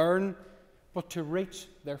thrive, to learn, but to reach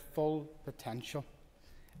their full potential.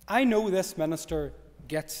 I know this Minister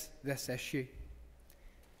gets this issue.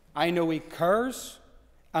 I know he cares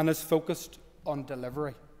and is focused on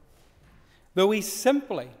delivery, though he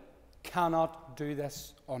simply cannot do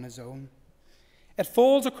this on his own. It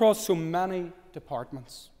falls across so many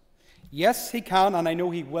departments. Yes, he can, and I know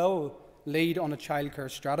he will, lead on a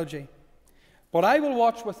childcare strategy. But I will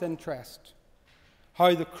watch with interest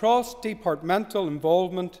how the cross-departmental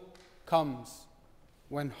involvement comes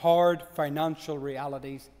when hard financial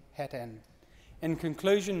realities hit in. In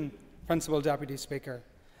conclusion, Principal Deputy Speaker,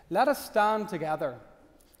 let us stand together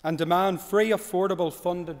and demand free, affordable,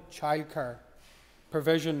 funded childcare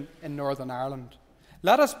provision in Northern Ireland.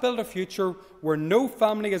 Let us build a future where no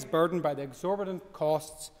family is burdened by the exorbitant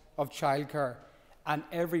costs of childcare, and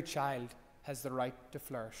every child has the right to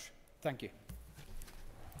flourish. Thank you.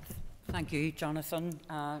 Thank you, Jonathan.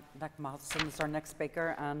 Nick Matheson is our next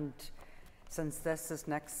speaker, and since this is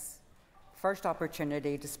Nick's first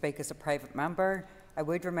opportunity to speak as a private member, I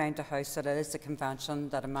would remind the House that it is the convention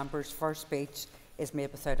that a member's first speech is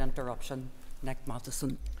made without interruption. Nick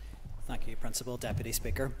Matheson. Thank you, Principal Deputy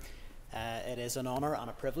Speaker. It is an honour and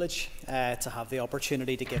a privilege to have the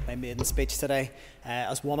opportunity to give my maiden speech today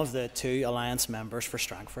as one of the 2 Alliance members for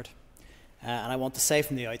Strangford. And I want to say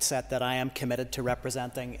from the outset that I am committed to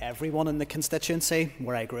representing everyone in the constituency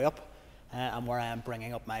where I grew up and where I am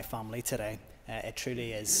bringing up my family today. It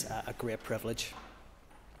truly is a great privilege.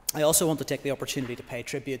 I also want to take the opportunity to pay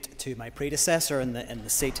tribute to my predecessor in the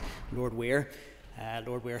seat, Lord Weir.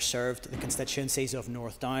 Lord Weir served the constituencies of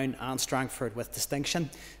North Down and Strangford with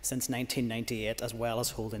distinction since 1998, as well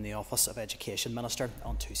as holding the office of Education Minister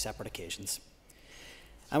on 2 separate occasions.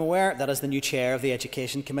 I'm aware that as the new chair of the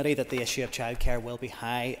Education Committee that the issue of childcare will be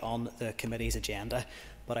high on the committee's agenda,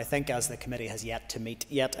 but I think as the committee has yet to meet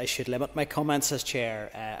yet, I should limit my comments as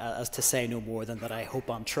chair as to say no more than that I hope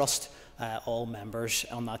and trust all members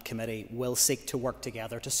on that committee will seek to work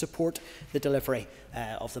together to support the delivery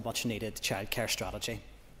of the much-needed childcare strategy.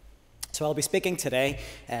 So I'll be speaking today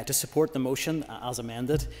to support the motion as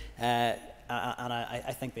amended, and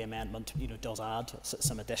I think the amendment does add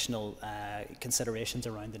some additional considerations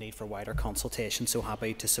around the need for wider consultation, so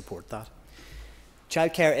happy to support that.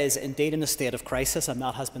 Childcare is indeed in a state of crisis, and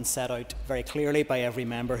that has been set out very clearly by every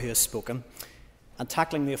member who has spoken. And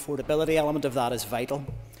tackling the affordability element of that is vital.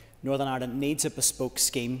 Northern Ireland needs a bespoke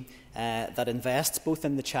scheme that invests both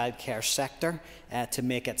in the childcare sector to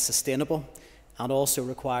make it sustainable, and also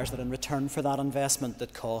requires that in return for that investment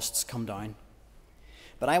that costs come down.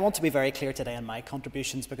 But I want to be very clear today in my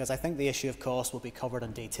contributions, because I think the issue of cost will be covered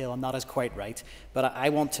in detail, and that is quite right. But I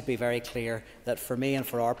want to be very clear that for me and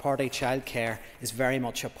for our party, childcare is very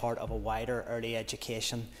much a part of a wider early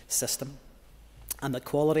education system, and that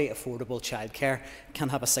quality, affordable childcare can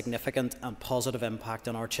have a significant and positive impact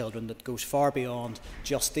on our children that goes far beyond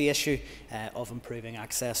just the issue of improving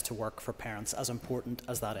access to work for parents, as important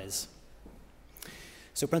as that is.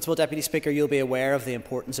 So, Principal Deputy Speaker, you'll be aware of the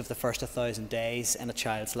importance of the first 1,000 days in a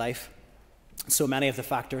child's life. So many of the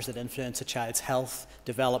factors that influence a child's health,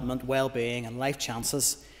 development, well-being and life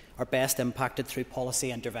chances are best impacted through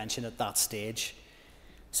policy intervention at that stage.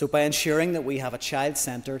 So by ensuring that we have a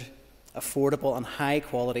child-centred, affordable and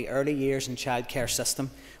high-quality early years and childcare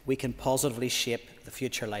system, we can positively shape the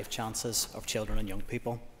future life chances of children and young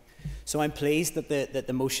people. So I'm pleased that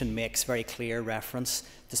the motion makes very clear reference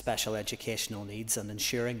to special educational needs and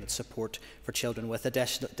ensuring that support for children with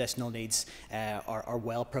additional needs are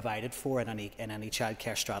well provided for in any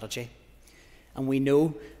childcare strategy. And we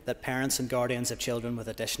know that parents and guardians of children with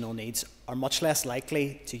additional needs are much less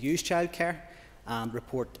likely to use childcare and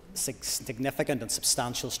report significant and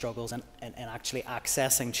substantial struggles in actually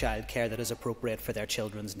accessing childcare that is appropriate for their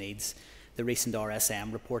children's needs. The recent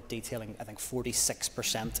RSM report detailing, I think,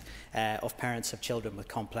 46% of parents of children with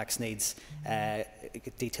complex needs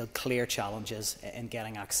detailed clear challenges in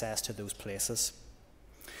getting access to those places.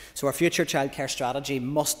 So our future childcare strategy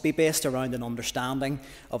must be based around an understanding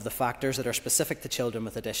of the factors that are specific to children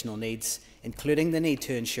with additional needs, including the need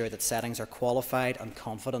to ensure that settings are qualified and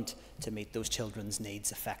confident to meet those children's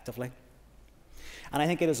needs effectively. And I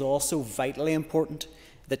think it is also vitally important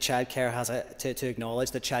that childcare has to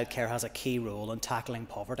acknowledge that childcare has a key role in tackling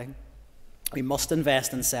poverty. We must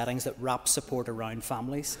invest in settings that wrap support around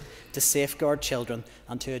families to safeguard children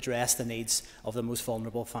and to address the needs of the most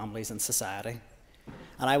vulnerable families in society.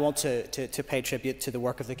 And I want to pay tribute to the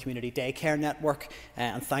work of the Community Daycare Network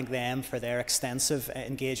and thank them for their extensive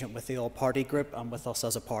engagement with the All-Party Group and with us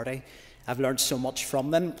as a party. I've learned so much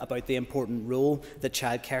from them about the important role that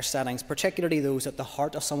childcare settings, particularly those at the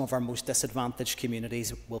heart of some of our most disadvantaged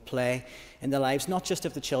communities, will play in the lives not just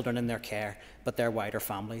of the children in their care, but their wider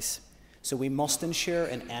families. So we must ensure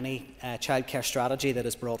in any childcare strategy that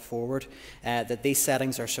is brought forward that these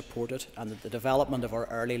settings are supported and that the development of our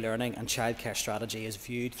early learning and childcare strategy is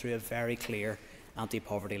viewed through a very clear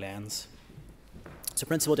anti-poverty lens. So,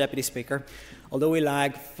 Principal Deputy Speaker, although we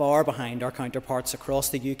lag far behind our counterparts across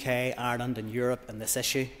the UK, Ireland and Europe in this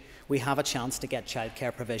issue, we have a chance to get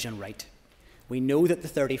childcare provision right. We know that the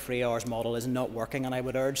 33 hours model is not working, and I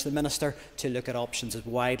would urge the Minister to look at options as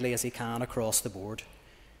widely as he can across the board.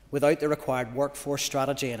 Without the required workforce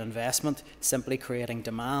strategy and investment, simply creating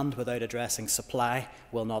demand without addressing supply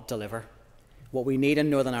will not deliver. What we need in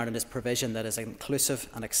Northern Ireland is provision that is inclusive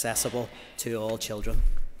and accessible to all children.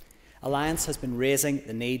 Alliance has been raising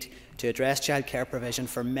the need to address childcare provision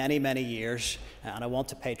for many, many years, and I want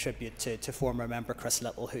to pay tribute to former member Chris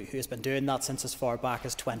Little, who has been doing that since as far back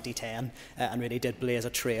as 2010 and really did blaze a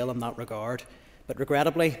trail in that regard. But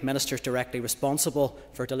regrettably, ministers directly responsible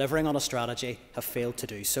for delivering on a strategy have failed to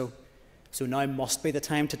do so. So now must be the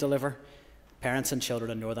time to deliver. Parents and children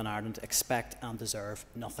in Northern Ireland expect and deserve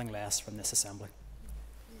nothing less from this Assembly.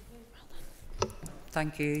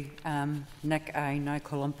 Thank you. Nick, I now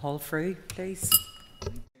call on Paul Frew, please.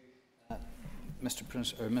 Miss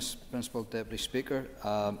Principal Deputy Speaker,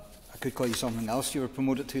 I could call you something else you were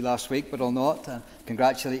promoted to last week, but I'll not.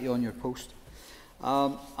 Congratulate you on your post.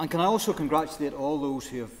 And can I also congratulate all those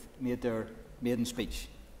who have made their maiden speech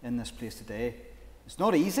in this place today. It's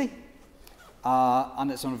not easy,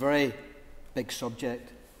 and it's on a very big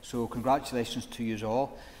subject, so congratulations to you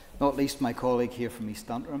all, not least my colleague here from East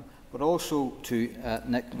Antrim, but also to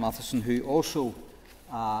Nick Matheson, who also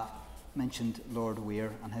mentioned Lord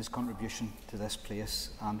Weir and his contribution to this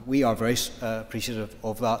place, and we are very appreciative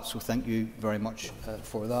of that, so thank you very much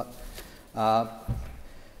for that.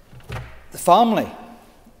 The family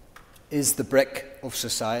is the brick of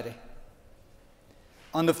society,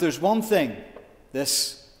 and if there's one thing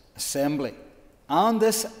this Assembly and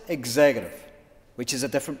this Executive, which is a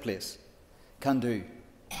different place, can do,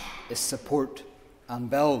 is support and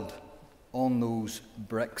build on those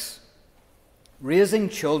bricks. Raising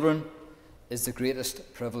children is the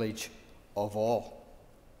greatest privilege of all,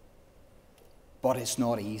 but it's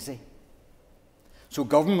not easy. So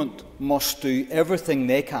government must do everything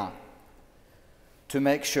they can to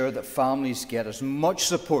make sure that families get as much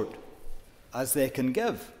support as they can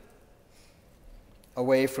give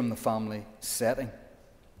away from the family setting.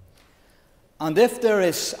 And if there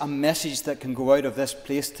is a message that can go out of this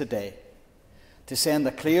place today to send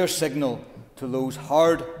a clear signal to those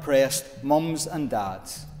hard-pressed mums and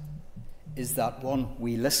dads, is that one,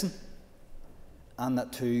 we listen, and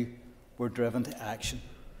that two, we're driven to action.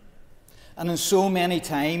 And in so many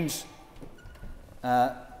times,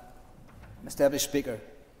 Mr. Deputy Speaker,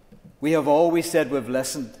 we have always said we've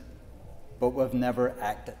listened, but we've never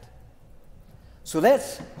acted. So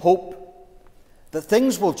let's hope that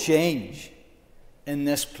things will change in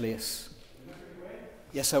this place.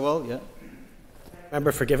 Yes, I will, yeah.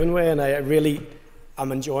 Member for Givenway, and I really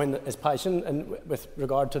am enjoying his passion and with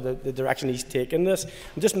regard to the direction he's taken this.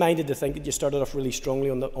 I'm just minded to think that you started off really strongly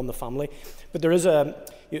on the family, but there is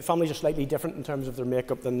families are slightly different in terms of their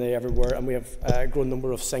makeup than they ever were, and we have a growing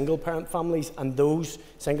number of single parent families, and those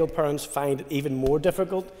single parents find it even more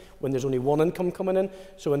difficult when there's only one income coming in.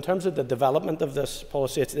 So in terms of the development of this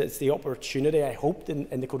policy, it's the opportunity, I hope,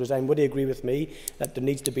 in the co-design. Would you agree with me that there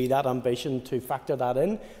needs to be that ambition to factor that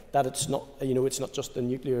in, that it's not, it's not just the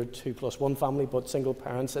nuclear 2+1 family, but single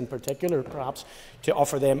parents in particular, perhaps, to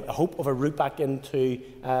offer them a hope of a route back into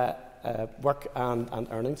work and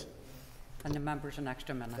earnings? And the member's an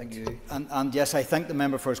extra minute. Thank you. And yes, I thank the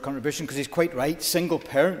member for his contribution, because he's quite right, single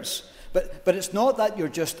parents. But it's not that you're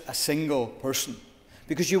just a single person,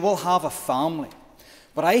 because you will have a family.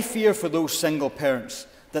 But I fear for those single parents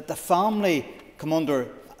that the family come under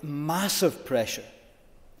massive pressure.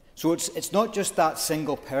 So it's not just that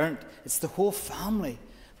single parent, it's the whole family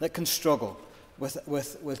that can struggle with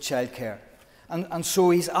childcare. And so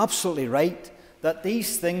he's absolutely right that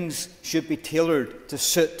these things should be tailored to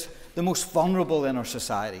suit the most vulnerable in our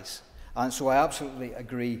societies. And so I absolutely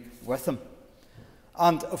agree with him.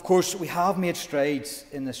 And of course, we have made strides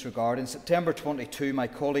in this regard. In September 22, my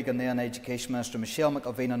colleague and then Education Minister Michelle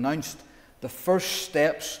McAveen announced the first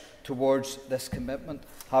steps towards this commitment,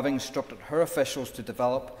 having instructed her officials to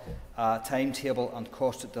develop a timetable and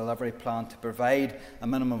costed delivery plan to provide a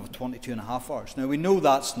minimum of 22.5 hours. Now, we know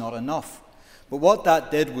that's not enough, but what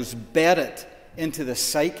that did was bed it into the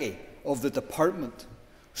psyche of the department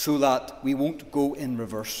so that we won't go in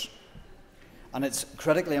reverse. And it's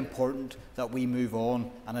critically important that we move on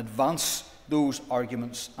and advance those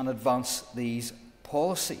arguments and advance these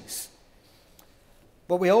policies.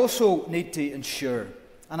 But we also need to ensure,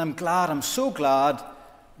 and I'm so glad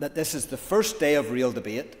that this is the first day of real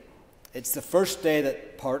debate. It's the first day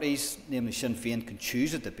that parties, namely Sinn Féin, can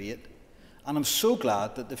choose a debate. And I'm so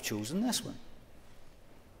glad that they've chosen this one.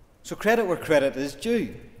 So credit where credit is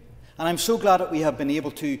due. And I'm so glad that we have been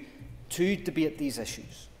able to debate these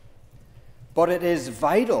issues. But it is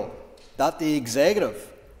vital that the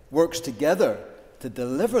Executive works together to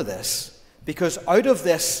deliver this, because out of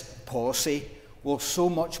this policy will so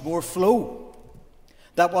much more flow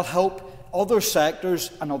that will help other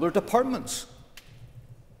sectors and other departments.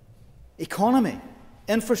 Economy,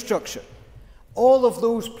 infrastructure, all of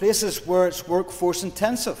those places where it's workforce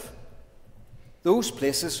intensive, those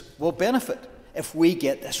places will benefit if we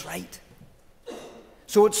get this right.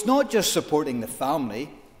 So it's not just supporting the family,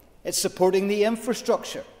 it's supporting the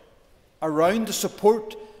infrastructure around the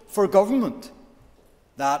support for government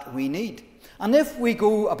that we need. And if we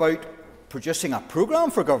go about producing a programme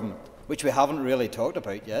for government, which we haven't really talked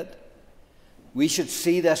about yet, we should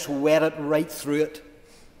see this wetted right through it,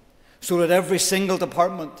 so that every single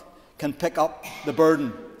department can pick up the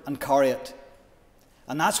burden and carry it.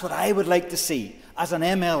 And that's what I would like to see as an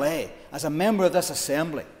MLA, as a member of this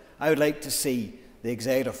Assembly. I would like to see the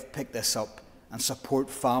executive pick this up and support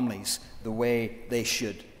families the way they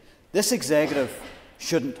should. This executive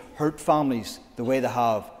shouldn't hurt families the way they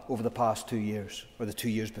have over the past 2 years, or the 2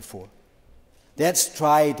 years before. Let's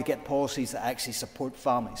try to get policies that actually support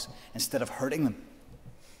families instead of hurting them.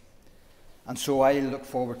 And so I look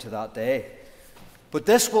forward to that day. But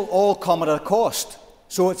this will all come at a cost.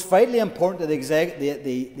 So it's vitally important that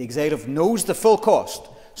the executive knows the full cost.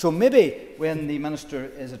 So maybe when the Minister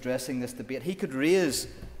is addressing this debate, he could raise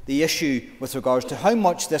the issue with regards to how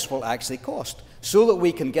much this will actually cost, so that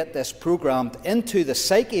we can get this programmed into the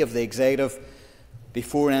psyche of the executive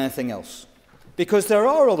before anything else. Because there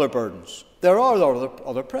are other burdens, there are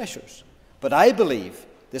other pressures. But I believe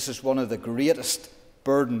this is one of the greatest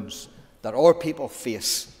burdens that our people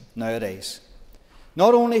face nowadays.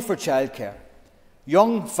 Not only for childcare,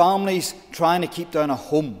 young families trying to keep down a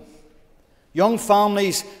home, young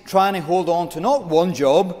families trying to hold on to not one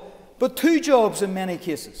job, but 2 jobs in many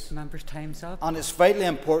cases. Members' time's up. And it's vitally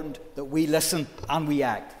important that we listen and we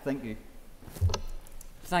act. Thank you.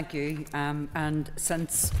 Thank you. And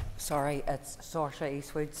since, it's Saoirse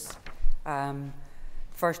Eastwood's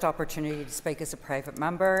first opportunity to speak as a private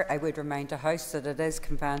member, I would remind the House that it is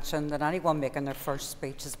convention that anyone making their first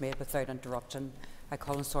speech is made without interruption. I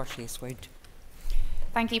call on Saoirse Eastwood.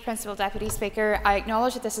 Thank you, Principal Deputy Speaker. I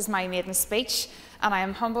acknowledge that this is my maiden speech, and I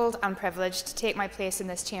am humbled and privileged to take my place in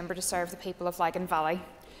this chamber to serve the people of Lagan Valley.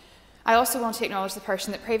 I also want to acknowledge the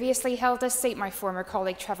person that previously held this seat, my former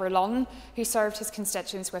colleague Trevor Lunn, who served his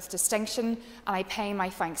constituents with distinction, and I pay my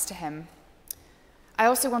thanks to him. I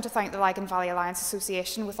also want to thank the Lagan Valley Alliance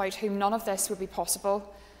Association, without whom none of this would be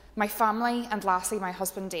possible, my family, and lastly my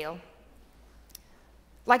husband Dale.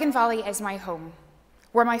 Lagan Valley is my home,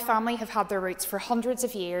 where my family have had their roots for hundreds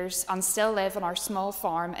of years and still live on our small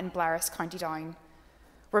farm in Blaris, County Down,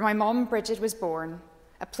 where my mum Bridget was born,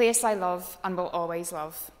 a place I love and will always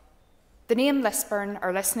love. The name Lisburn,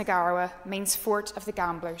 or Lisnagarawa, means Fort of the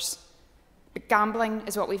Gamblers, but gambling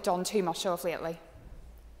is what we've done too much of lately.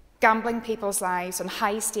 Gambling people's lives on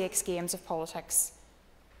high-stakes games of politics.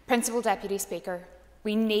 Principal Deputy Speaker,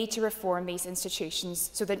 we need to reform these institutions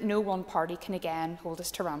so that no one party can again hold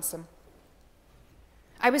us to ransom.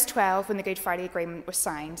 I was 12 when the Good Friday Agreement was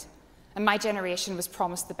signed, and my generation was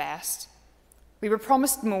promised the best. We were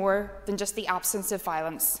promised more than just the absence of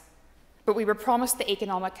violence, but we were promised the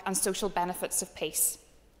economic and social benefits of peace.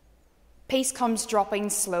 Peace comes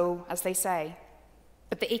dropping slow, as they say,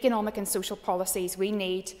 but the economic and social policies we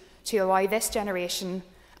need to allow this generation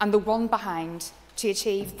and the one behind to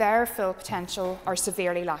achieve their full potential are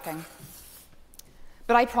severely lacking.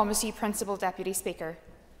 But I promise you, Principal Deputy Speaker,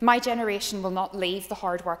 my generation will not leave the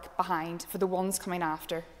hard work behind for the ones coming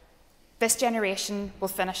after. This generation will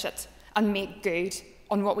finish it and make good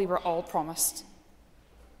on what we were all promised.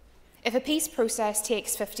 If a peace process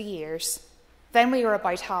takes 50 years, then we are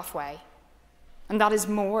about halfway. And that is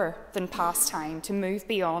more than past time to move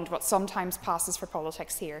beyond what sometimes passes for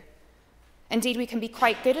politics here. Indeed, we can be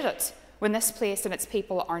quite good at it when this place and its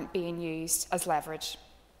people aren't being used as leverage.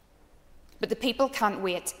 But the people can't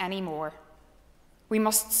wait anymore. We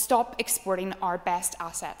must stop exporting our best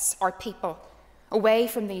assets, our people, away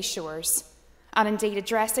from these shores, and indeed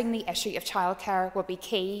addressing the issue of childcare will be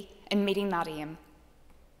key in meeting that aim.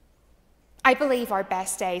 I believe our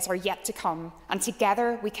best days are yet to come, and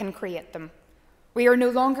together we can create them. We are no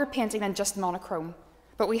longer painting in just monochrome,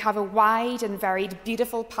 but we have a wide and varied,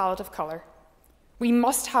 beautiful palette of colour. We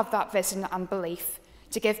must have that vision and belief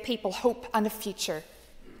to give people hope and a future,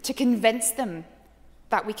 to convince them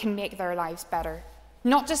that we can make their lives better.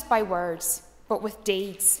 Not just by words, but with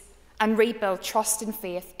deeds, and rebuild trust and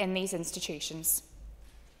faith in these institutions.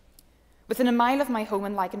 Within a mile of my home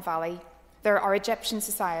in Lagan Valley, there are Egyptian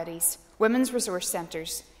societies, women's resource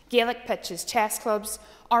centres, Gaelic pitches, chess clubs,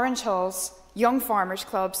 orange halls, young farmers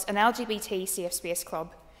clubs, an LGBT safe space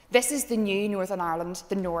club. This is the new Northern Ireland,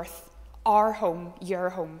 the North, our home, your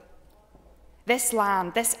home. This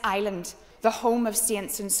land, this island, the home of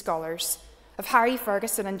saints and scholars, of Harry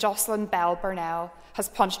Ferguson and Jocelyn Bell Burnell, has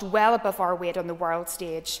punched well above our weight on the world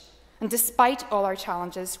stage, and despite all our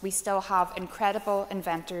challenges, we still have incredible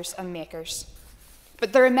inventors and makers.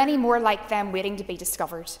 But there are many more like them waiting to be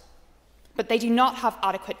discovered. But they do not have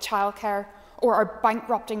adequate childcare or are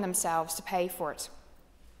bankrupting themselves to pay for it.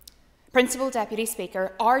 Principal Deputy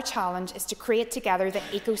Speaker, our challenge is to create together the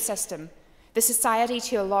ecosystem, the society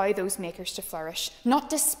to allow those makers to flourish, not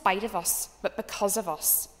despite of us, but because of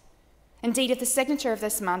us. Indeed, if the signature of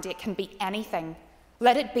this mandate can be anything,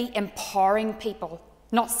 let it be empowering people,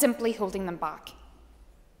 not simply holding them back.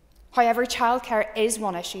 However, childcare is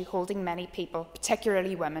one issue holding many people,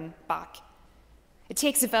 particularly women, back. It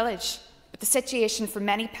takes a village, but the situation for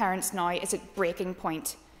many parents now is at breaking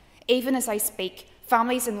point. Even as I speak,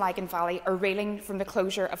 families in Lagan Valley are reeling from the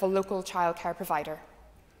closure of a local childcare provider.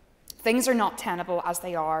 Things are not tenable as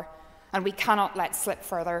they are, and we cannot let slip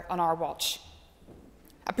further on our watch.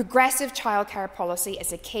 A progressive childcare policy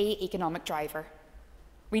is a key economic driver.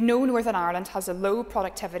 We know Northern Ireland has a low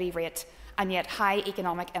productivity rate and yet high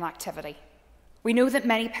economic inactivity. We know that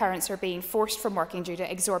many parents are being forced from working due to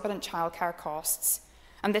exorbitant childcare costs,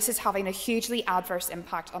 and this is having a hugely adverse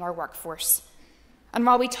impact on our workforce. And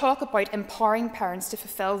while we talk about empowering parents to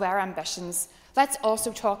fulfil their ambitions, let's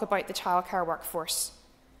also talk about the childcare workforce.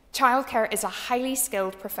 Childcare is a highly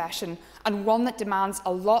skilled profession and one that demands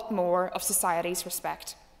a lot more of society's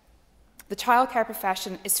respect. The childcare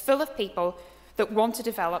profession is full of people that want to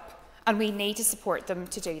develop, and we need to support them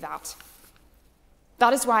to do that.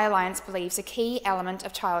 That is why Alliance believes a key element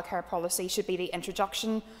of childcare policy should be the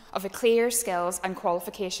introduction of a clear skills and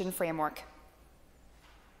qualification framework.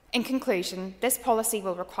 In conclusion, this policy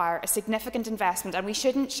will require a significant investment, and we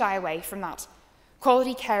shouldn't shy away from that.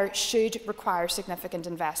 Quality care should require significant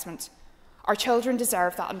investment. Our children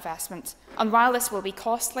deserve that investment, and while this will be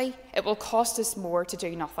costly, it will cost us more to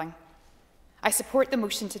do nothing. I support the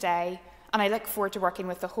motion today, and I look forward to working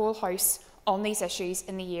with the whole House on these issues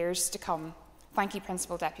in the years to come. Thank you,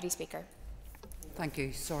 Principal Deputy Speaker. Thank you,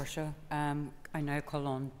 Saoirse. I now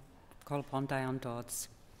call upon Diane Dodds.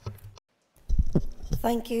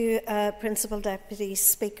 Thank you, Principal Deputy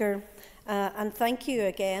Speaker. And thank you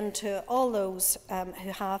again to all those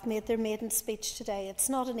who have made their maiden speech today. It's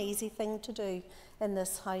not an easy thing to do in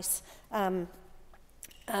this House. And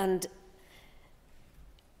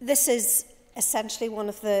this is essentially one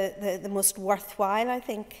of the most worthwhile, I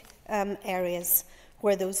think, areas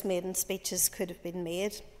where those maiden speeches could have been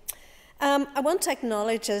made. I want to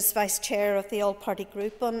acknowledge, as Vice Chair of the All-Party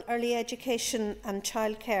Group on Early Education and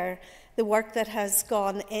Childcare, the work that has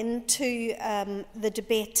gone into the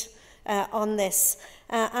debate on this,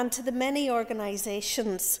 and to the many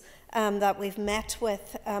organisations that we've met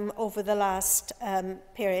with over the last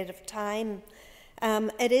period of time.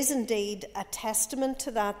 It is indeed a testament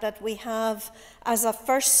to that we have, as a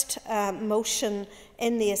first motion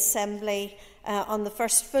in the Assembly on the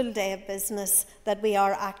first full day of business, that we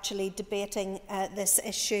are actually debating this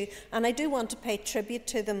issue. And I do want to pay tribute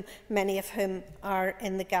to them, many of whom are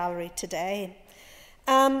in the gallery today.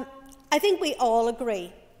 I think we all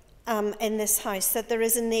agree in this House that there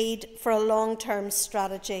is a need for a long-term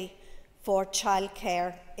strategy for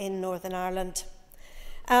childcare in Northern Ireland.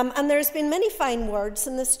 And there's been many fine words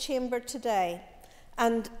in this chamber today,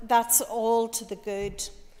 and that's all to the good.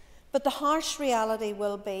 But the harsh reality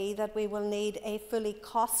will be that we will need a fully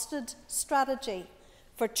costed strategy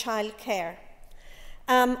for childcare.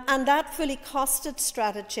 And that fully costed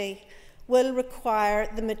strategy will require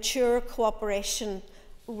the mature cooperation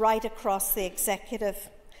right across the executive.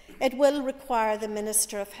 It will require the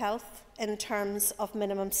Minister of Health in terms of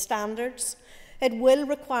minimum standards. It will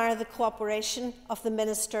require the cooperation of the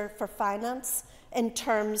Minister for Finance in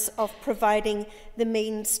terms of providing the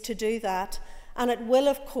means to do that. And it will,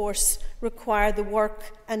 of course, require the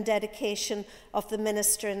work and dedication of the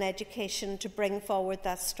Minister in Education to bring forward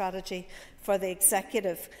that strategy for the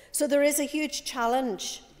Executive. So there is a huge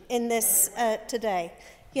challenge in this today.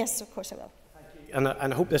 Yes, of course I will. And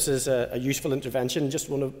I hope this is a useful intervention. Just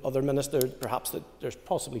one of other ministers, perhaps that there's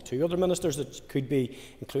possibly two other ministers that could be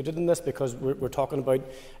included in this, because we're talking about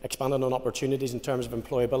expanding on opportunities in terms of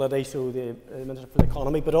employability, so the Minister for the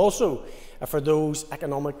Economy, but also for those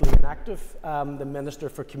economically inactive, the Minister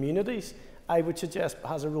for Communities, I would suggest,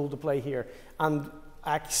 has a role to play here. And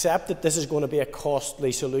I accept that this is going to be a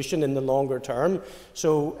costly solution in the longer term.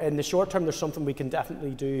 So in the short term, there's something we can definitely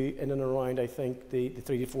do in and around, I think, the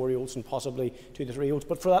 3 to 4-year-olds and possibly 2 to 3-year-olds.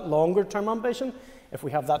 But for that longer term ambition, if we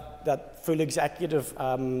have that full executive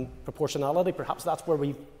proportionality, perhaps that's where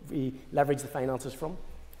we leverage the finances from.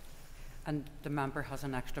 And the member has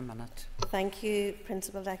an extra minute. Thank you,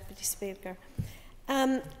 Principal Deputy Speaker.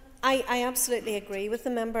 I absolutely agree with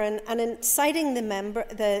the member, and in citing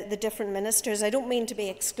the different ministers, I don't mean to be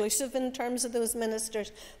exclusive in terms of those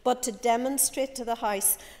ministers, but to demonstrate to the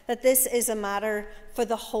House that this is a matter for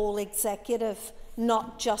the whole executive,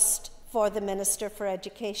 not just for the Minister for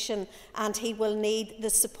Education, and he will need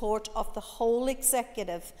the support of the whole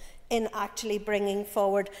executive in actually bringing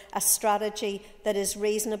forward a strategy that is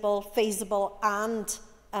reasonable, feasible and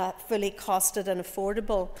fully costed and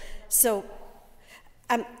affordable. So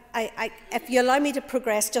if you allow me to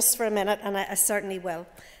progress just for a minute, and I certainly will.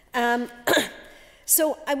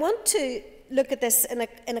 So I want to look at this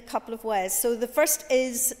in a couple of ways. So the first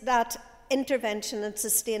is that intervention and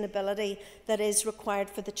sustainability that is required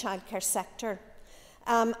for the childcare sector.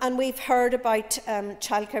 And we've heard about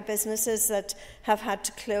childcare businesses that have had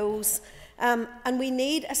to close. And we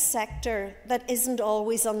need a sector that isn't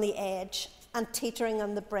always on the edge and teetering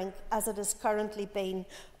on the brink, as it has currently been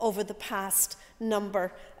over the past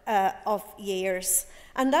number of years.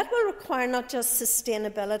 And that will require not just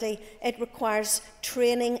sustainability, it requires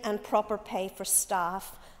training and proper pay for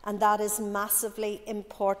staff. And that is massively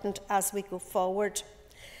important as we go forward.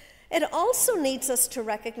 It also needs us to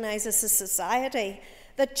recognise as a society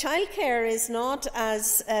that childcare is not,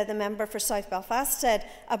 as the member for South Belfast said,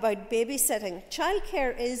 about babysitting.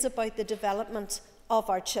 Childcare is about the development of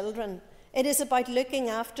our children. It is about looking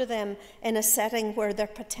after them in a setting where their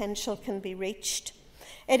potential can be reached.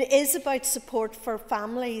 It is about support for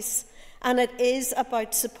families, and it is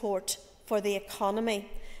about support for the economy.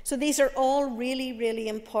 So these are all really, really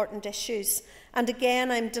important issues. And again,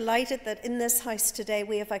 I'm delighted that in this House today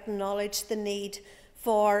we have acknowledged the need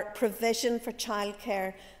for provision for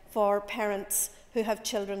childcare for parents who have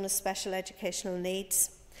children with special educational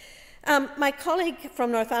needs. My colleague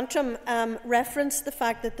from North Antrim referenced the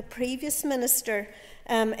fact that the previous Minister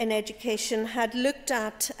in Education had looked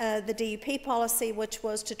at the DUP policy, which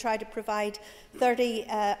was to try to provide 30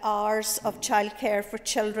 hours of childcare for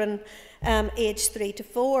children aged 3 to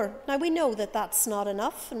 4. Now, we know that that's not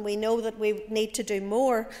enough, and we know that we need to do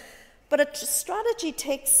more, but a strategy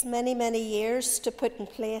takes many, many years to put in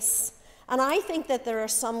place. And I think that there are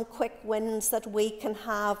some quick wins that we can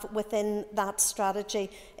have within that strategy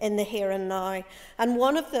in the here and now. And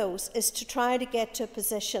one of those is to try to get to a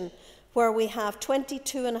position where we have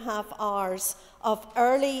 22.5 hours of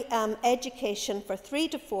early education for 3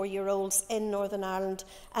 to 4-year-olds in Northern Ireland,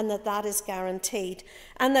 and that is guaranteed.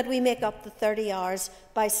 And that we make up the 30 hours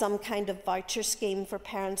by some kind of voucher scheme for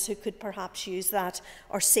parents who could perhaps use that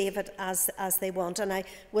or save it as they want. And I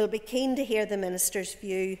will be keen to hear the Minister's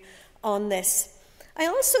view on this. I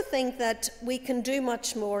also think that we can do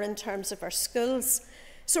much more in terms of our schools.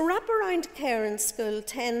 So wraparound care in school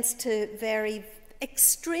tends to vary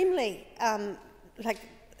extremely,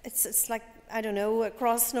 it's like, I don't know,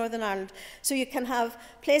 across Northern Ireland. So you can have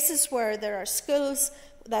places where there are schools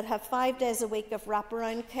that have 5 days a week of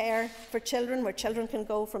wraparound care for children, where children can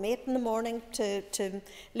go from 8 in the morning to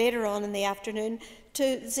later on in the afternoon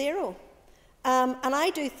to 0. And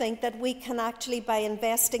I do think that we can actually, by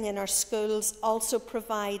investing in our schools, also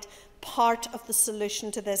provide part of the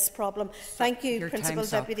solution to this problem. Thank you, Principal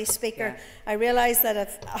Deputy Speaker. Yeah. I realise that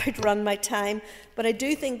I've outrun my time, but I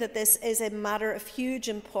do think that this is a matter of huge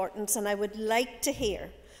importance, and I would like to hear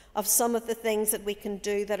of some of the things that we can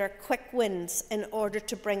do that are quick wins in order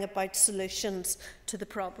to bring about solutions to the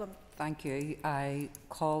problem. Thank you. I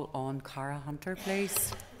call on Cara Hunter,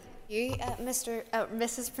 please. You,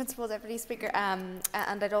 Mrs. Principal Deputy Speaker, and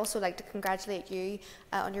I'd also like to congratulate you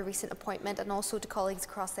on your recent appointment, and also to colleagues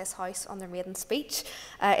across this House on their maiden speech.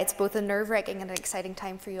 It's both a nerve-wracking and an exciting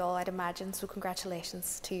time for you all, I'd imagine, so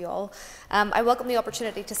congratulations to you all. I welcome the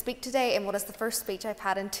opportunity to speak today in what is the first speech I've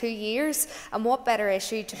had in 2 years, and what better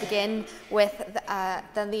issue to begin with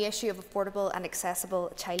than the issue of affordable and accessible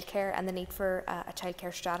childcare and the need for a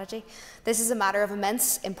childcare strategy. This is a matter of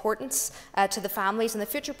immense importance to the families and the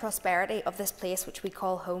future prosperity of this place which we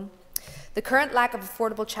call home. The current lack of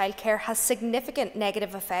affordable childcare has significant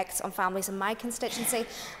negative effects on families in my constituency,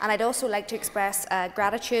 and I'd also like to express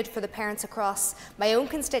gratitude for the parents across my own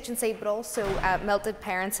constituency, but also Melted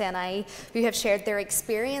Parents NI, who have shared their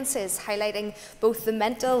experiences, highlighting both the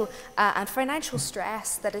mental and financial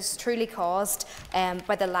stress that is truly caused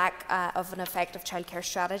by the lack of an effective childcare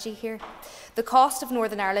strategy here. The cost of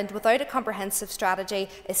Northern Ireland without a comprehensive strategy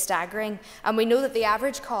is staggering, and we know that the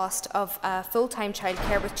average cost of full-time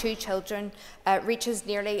childcare with 2 children reaches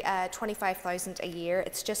nearly 25,000 a year.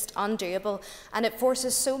 It's just undoable, and it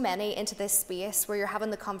forces so many into this space where you're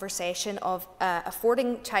having the conversation of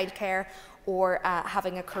affording childcare or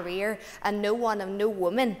having a career, and no one and no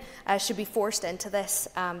woman should be forced into this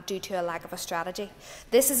due to a lack of a strategy.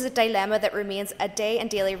 This is a dilemma that remains a day and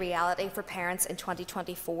daily reality for parents in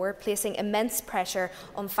 2024, placing immense pressure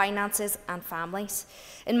on finances and families.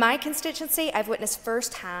 In my constituency, I've witnessed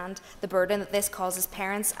firsthand the burden that this causes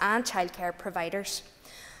parents and childcare providers.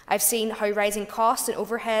 I've seen how rising costs and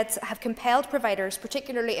overheads have compelled providers,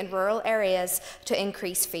 particularly in rural areas, to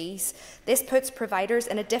increase fees. This puts providers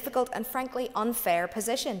in a difficult and frankly unfair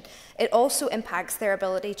position. It also impacts their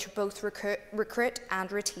ability to both recruit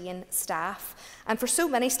and retain staff. And for so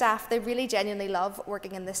many staff, they really genuinely love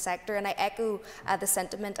working in this sector, and I echo the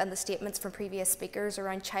sentiment and the statements from previous speakers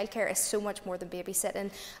around childcare is so much more than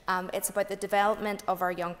babysitting. It's about the development of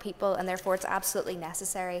our young people, and therefore it's absolutely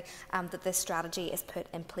necessary that this strategy is put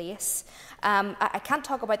in place. I can't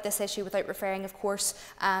talk about this issue without referring, of course,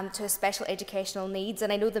 to special educational needs,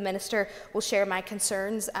 and I know the Minister will share my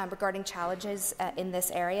concerns regarding challenges in this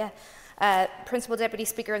area. Principal Deputy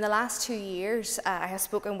Speaker, in the last 2 years, I have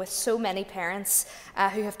spoken with so many parents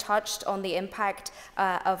who have touched on the impact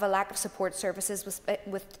of a lack of support services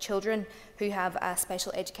with children who have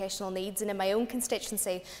special educational needs. And in my own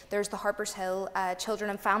constituency, there's the Harpers Hill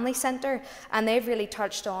Children and Family Centre, and they've really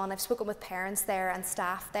touched on, I've spoken with parents there and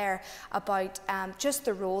staff there about just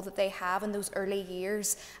the role that they have in those early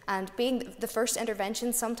years, and being the first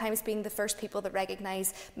intervention, sometimes being the first people that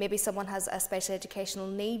recognise maybe someone has a special educational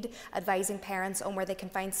need, advising parents on where they can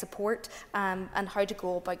find support and how to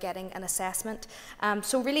go about getting an assessment.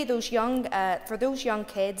 So really for those young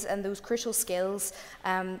kids and those crucial skills,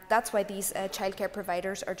 that's why these childcare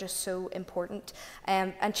providers are just so important.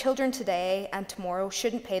 And children today and tomorrow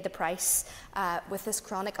shouldn't pay the price with this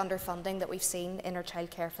chronic underfunding that we've seen in our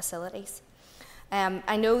childcare facilities.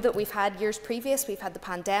 I know that we've had years previous, we've had the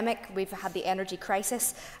pandemic, we've had the energy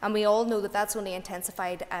crisis, and we all know that that's only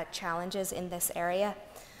intensified challenges in this area.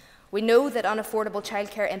 We know that unaffordable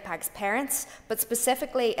childcare impacts parents, but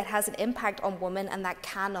specifically it has an impact on women, and that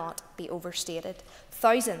cannot be overstated.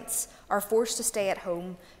 Thousands are forced to stay at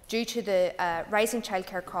home due to the rising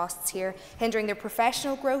childcare costs here, hindering their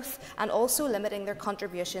professional growth and also limiting their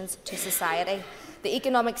contributions to society. The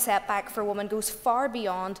economic setback for women goes far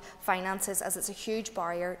beyond finances, as it's a huge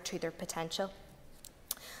barrier to their potential.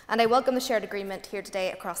 And I welcome the shared agreement here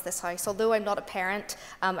today across this House. Although I'm not a parent,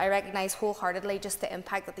 I recognise wholeheartedly just the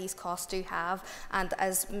impact that these costs do have. And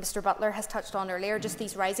as Mr Butler has touched on earlier, just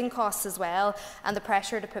these rising costs as well, and the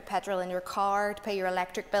pressure to put petrol in your car, to pay your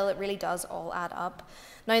electric bill, it really does all add up.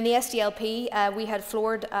 Now, in the SDLP, we had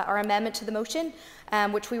floored our amendment to the motion,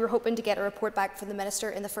 which we were hoping to get a report back from the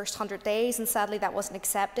Minister in the first 100 days, and sadly that wasn't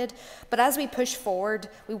accepted. But as we push forward,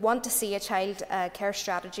 we want to see a child care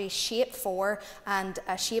strategy shaped for and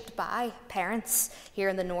shaped by parents here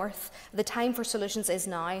in the North. The time for solutions is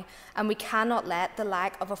now, and we cannot let the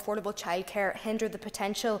lack of affordable childcare hinder the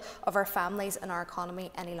potential of our families and our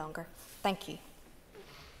economy any longer. Thank you.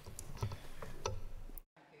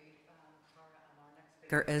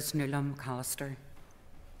 There is Nuala McAllister.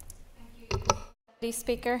 Deputy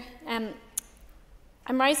Speaker,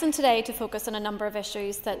 I'm rising today to focus on a number of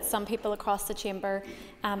issues that some people across the chamber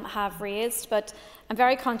have raised, but I'm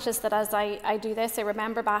very conscious that as I do this, I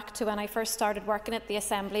remember back to when I first started working at the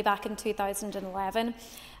Assembly back in 2011.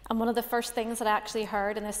 And one of the first things that I actually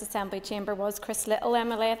heard in this Assembly chamber was Chris Little,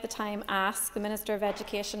 MLA at the time, asked the Minister of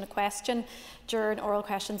Education a question during oral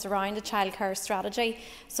questions around a childcare strategy.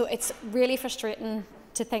 So it's really frustrating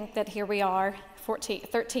to think that here we are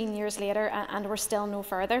 13 years later and we're still no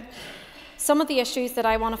further. Some of the issues that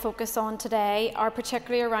I want to focus on today are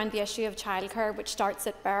particularly around the issue of childcare, which starts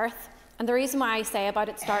at birth. And the reason why I say about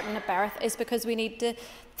it starting at birth is because we need to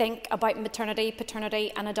think about maternity,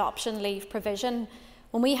 paternity and adoption leave provision.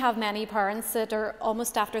 When we have many parents that are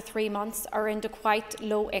almost after 3 months are into quite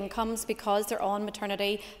low incomes because they're on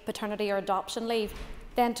maternity, paternity or adoption leave,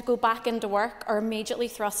 then to go back into work or immediately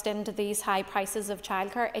thrust into these high prices of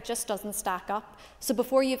childcare, it just doesn't stack up. So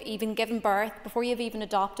before you've even given birth, before you've even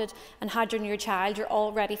adopted and had your new child, you're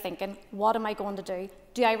already thinking, what am I going to do?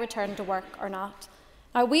 Do I return to work or not?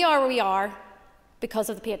 Now, we are where we are because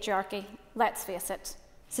of the patriarchy, let's face it.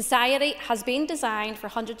 Society has been designed for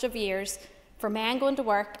hundreds of years for men going to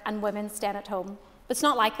work and women staying at home. But it's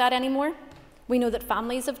not like that anymore. We know that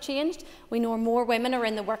families have changed. We know more women are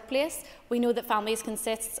in the workplace. We know that families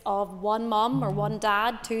consist of one mum or one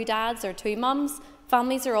dad, two dads or two mums.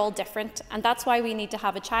 Families are all different, and that's why we need to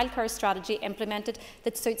have a childcare strategy implemented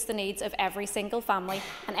that suits the needs of every single family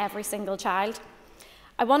and every single child.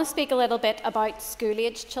 I want to speak a little bit about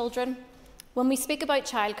school-aged children. When we speak about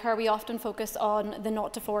childcare, we often focus on the 0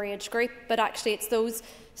 to 4 age group, but actually it's those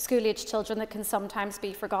school-aged children that can sometimes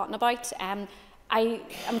be forgotten about. I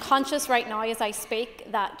am conscious right now as I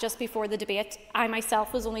speak that just before the debate, I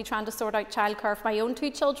myself was only trying to sort out childcare for my own 2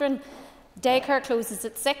 children. Daycare closes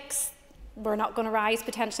at 6. We're not going to rise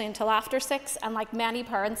potentially until after 6. And like many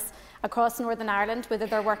parents across Northern Ireland, whether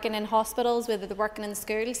they're working in hospitals, whether they're working in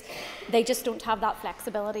schools, they just don't have that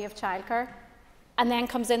flexibility of childcare. And then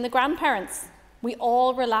comes in the grandparents. We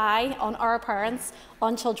all rely on our parents,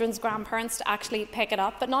 on children's grandparents to actually pick it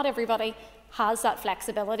up, but not everybody has that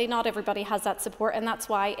flexibility, not everybody has that support, and that's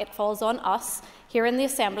why it falls on us here in the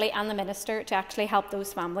Assembly and the Minister to actually help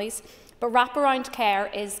those families. But wraparound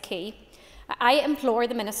care is key. I implore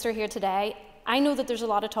the Minister here today. I know that there's a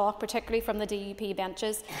lot of talk, particularly from the DUP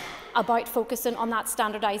benches, about focusing on that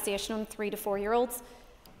standardisation on 3 to 4 year olds.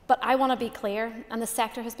 But I want to be clear, and the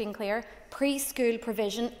sector has been clear, preschool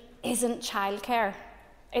provision isn't childcare.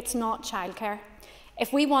 It's not childcare.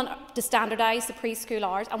 If we want to standardise the preschool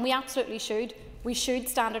hours, and we absolutely should, we should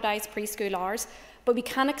standardise preschool hours, but we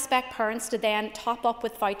can't expect parents to then top up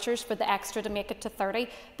with vouchers for the extra to make it to 30,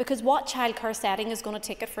 because what childcare setting is going to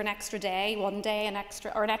take it for an extra day, one day, an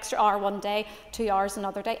extra hour one day, 2 hours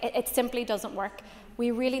another day? It simply doesn't work.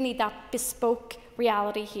 We really need that bespoke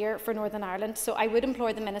reality here for Northern Ireland. So I would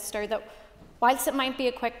implore the Minister that whilst it might be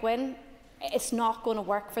a quick win, it's not going to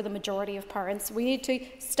work for the majority of parents. We need to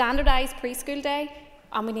standardise preschool day,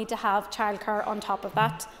 and we need to have childcare on top of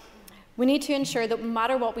that. We need to ensure that no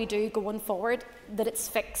matter what we do going forward, that it's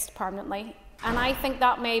fixed permanently. And I think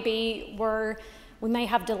that may be where we may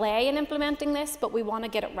have delay in implementing this, but we want to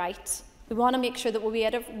get it right. We want to make sure that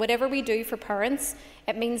whatever we do for parents,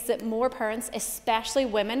 it means that more parents, especially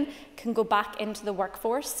women, can go back into the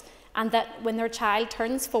workforce, and that when their child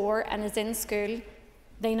turns 4 and is in school,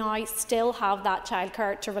 they now still have that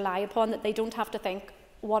childcare to rely upon, that they don't have to think,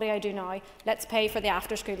 what do I do now? Let's pay for the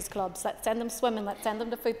after-schools clubs, let's send them swimming, let's send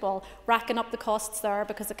them to football, racking up the costs there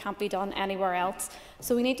because it can't be done anywhere else.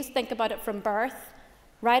 So we need to think about it from birth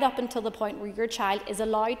right up until the point where your child is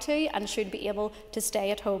allowed to and should be able to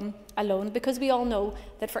stay at home alone, because we all know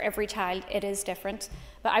that for every child it is different.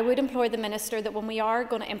 But I would implore the Minister that when we are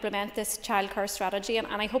going to implement this childcare strategy, and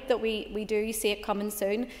I hope that we do see it coming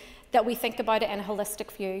soon, that we think about it in a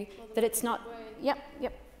holistic view, that it's not... Yep.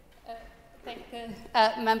 Thank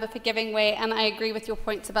the member for giving way, and I agree with your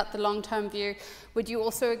points about the long-term view. Would you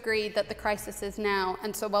also agree that the crisis is now,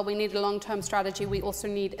 and so while we need a long-term strategy, we also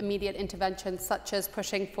need immediate interventions, such as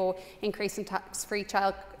pushing for increase in tax-free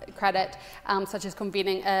child credit, such as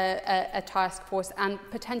convening a task force, and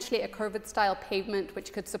potentially a COVID-style payment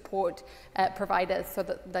which could support providers so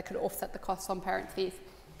that could offset the costs on parent fees?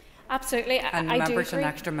 Absolutely. And I do members, agree. an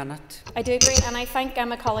extra minute. I do agree, and I thank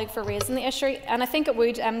my colleague for raising the issue. And I think it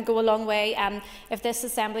would go a long way if this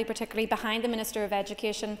Assembly, particularly behind the Minister of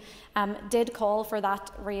Education, did call for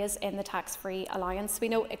that raise in the tax-free allowance. We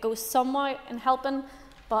know it goes somewhat in helping,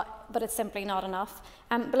 but it's simply not enough.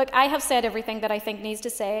 But look, I have said everything that I think needs to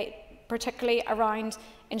say, particularly around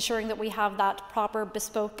ensuring that we have that proper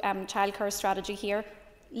bespoke childcare strategy here.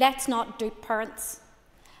 Let's not dupe parents.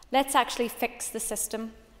 Let's actually fix the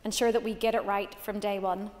system. Ensure that we get it right from day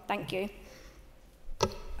one. Thank you.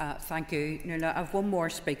 Thank you, Nuala. I have one more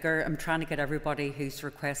speaker. I'm trying to get everybody who's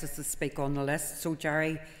requested to speak on the list. So,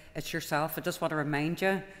 Jerry, it's yourself. I just want to remind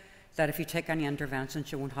you that if you take any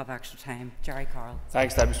interventions, you won't have extra time. Jerry Carroll.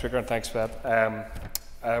 Thanks, Deputy Speaker, and thanks, Feb.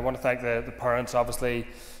 I want to thank the parents, obviously,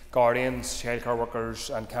 guardians, childcare workers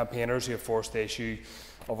and campaigners who have forced the issue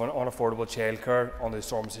of unaffordable childcare on the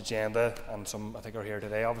Storm's agenda, and some I think are here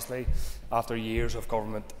today, obviously, after years of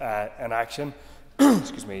government inaction.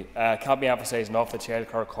 Excuse me. Can't be emphasised enough that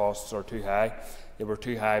childcare costs are too high. They were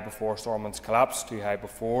too high before Storm's collapse, too high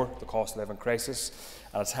before the cost of living crisis,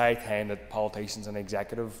 and it's high time that politicians and the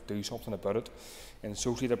executive do something about it. In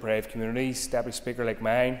socially deprived communities, Deputy Speaker, like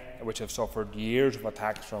mine, which have suffered years of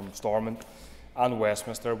attacks from Stormont and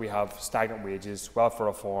Westminster, we have stagnant wages, welfare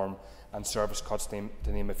reform and service cuts, to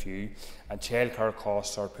name a few, and childcare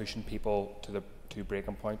costs are pushing people to the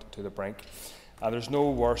breaking point, to the brink. And there's no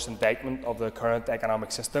worse indictment of the current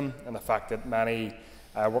economic system than the fact that many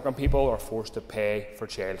working people are forced to pay for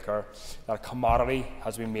childcare. That a commodity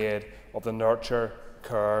has been made of the nurture,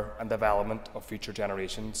 care and development of future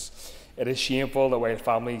generations. It is shameful that while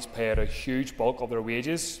families pay out a huge bulk of their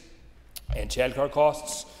wages in childcare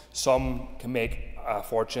costs, some can make a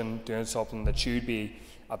fortune doing something that should be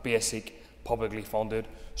a basic, publicly funded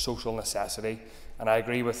social necessity. And I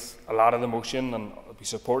agree with a lot of the motion, and I'll be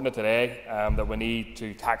supporting it today, that we need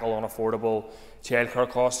to tackle unaffordable childcare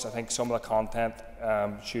costs. I think some of the content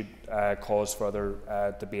should cause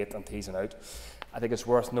further debate and teasing out. I think it's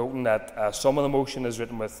worth noting that some of the motion is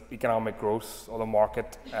written with economic growth or the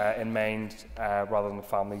market in mind, rather than the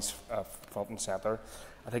families front and centre.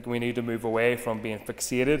 I think we need to move away from being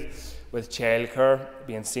fixated with childcare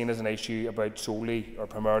being seen as an issue about solely or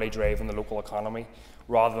primarily driving the local economy,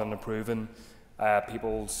 rather than improving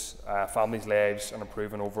people's families' lives and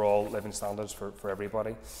improving overall living standards for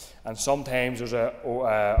everybody. And sometimes there's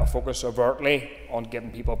a focus overtly on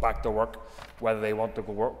getting people back to work, whether they want to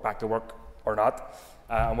go back to work or not.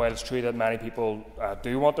 And while it's true that many people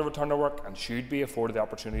do want to return to work and should be afforded the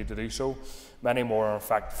opportunity to do so, many more are in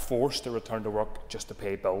fact forced to return to work just to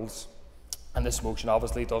pay bills. And this motion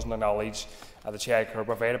obviously doesn't acknowledge the childcare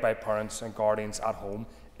provided by parents and guardians at home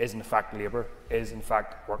is in fact labour, is in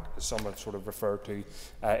fact work, as some have sort of referred to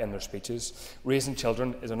in their speeches. Raising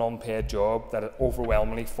children is an unpaid job that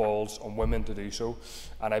overwhelmingly falls on women to do so,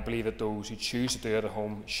 and I believe that those who choose to do it at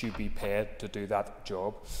home should be paid to do that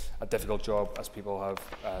job, a difficult job, as people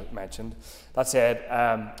have mentioned. That said,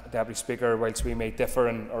 Deputy Speaker, whilst we may differ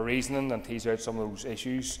in our reasoning and tease out some of those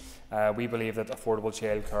issues, we believe that affordable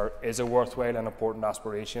childcare is a worthwhile and important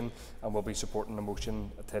aspiration, and will be supporting the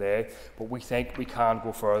motion today. But we think we can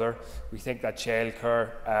go further. We think that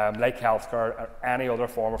childcare, like healthcare or any other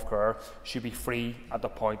form of care, should be free at the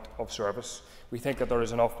point of service. We think that there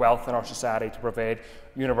is enough wealth in our society to provide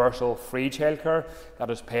universal free childcare that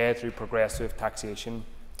is paid through progressive taxation.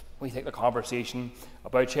 We think the conversation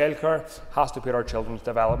about childcare has to put our children's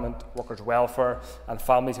development, workers' welfare and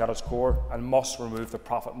families at its core, and must remove the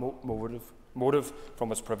profit motive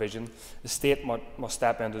from its provision. The state must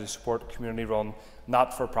step in to support community-run,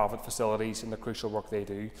 not-for-profit facilities in the crucial work they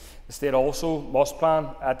do. The state also must plan,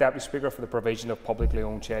 Deputy Speaker, for the provision of publicly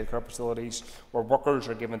owned childcare facilities where workers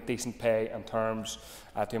are given decent pay and terms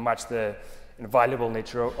to match the invaluable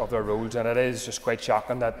nature of their roles. And it is just quite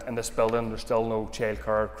shocking that in this building there's still no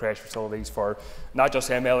childcare creche facilities for not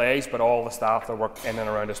just MLAs but all the staff that work in and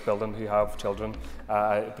around this building who have children.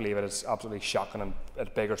 I believe it is absolutely shocking and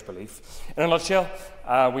it beggars belief. In a nutshell,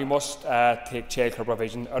 we must take childcare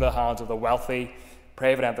provision out of the hands of the wealthy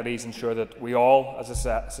private entities, ensure that we all as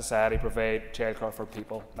a society provide childcare for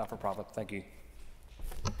people, not for profit. Thank you.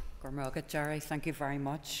 Jerry, thank you very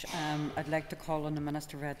much. I'd like to call on the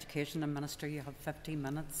Minister for Education. And Minister, you have 15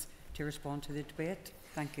 minutes to respond to the debate.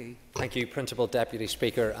 Thank you. Thank you, Principal Deputy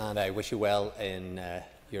Speaker, and I wish you well in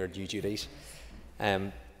your new duties.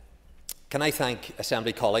 Can I thank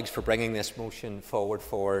Assembly colleagues for bringing this motion forward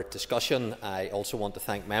for discussion. I also want to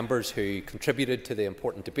thank members who contributed to the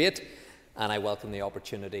important debate, and I welcome the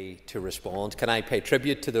opportunity to respond. Can I pay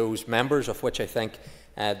tribute to those members, of which I think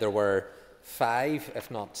there were 5, if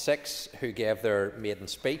not 6, who gave their maiden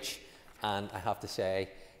speech, and I have to say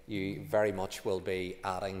you very much will be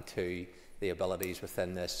adding to the abilities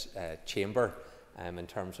within this chamber in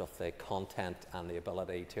terms of the content, and the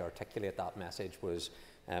ability to articulate that message was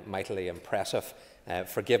mightily impressive.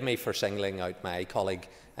 Forgive me for singling out my colleague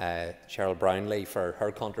Cheryl Brownlee for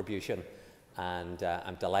her contribution, and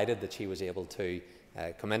I'm delighted that she was able to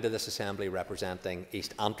come into this Assembly representing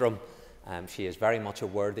East Antrim. She is very much a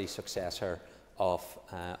worthy successor of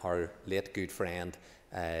our late good friend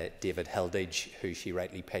David Hilditch, who she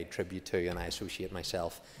rightly paid tribute to, and I associate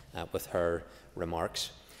myself with her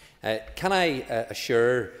remarks. Can I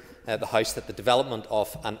assure the House that the development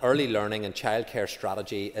of an early learning and childcare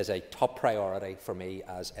strategy is a top priority for me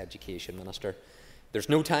as Education Minister. There's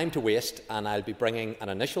no time to waste, and I'll be bringing an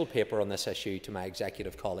initial paper on this issue to my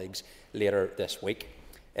executive colleagues later this week.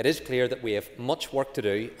 It is clear that we have much work to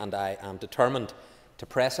do, and I am determined to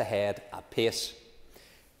press ahead at pace.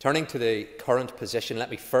 Turning to the current position, let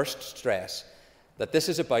me first stress that this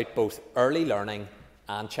is about both early learning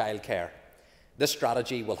and childcare. This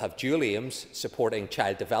strategy will have dual aims, supporting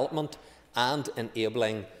child development and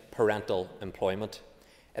enabling parental employment.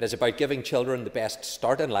 It is about giving children the best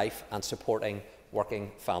start in life and supporting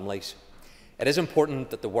working families. It is important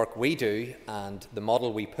that the work we do and the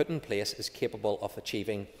model we put in place is capable of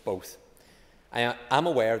achieving both. I am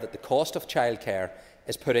aware that the cost of childcare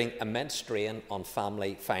is putting immense strain on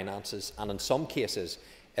family finances, and in some cases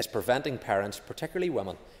is preventing parents, particularly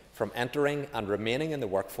women, from entering and remaining in the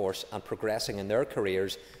workforce and progressing in their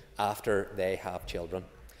careers after they have children.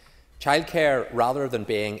 Childcare, rather than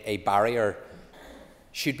being a barrier,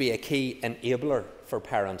 should be a key enabler for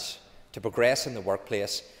parents to progress in the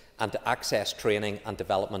workplace and to access training and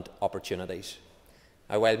development opportunities.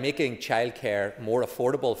 Now, while making childcare more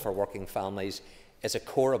affordable for working families is a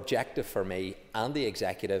core objective for me and the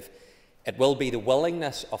Executive, it will be the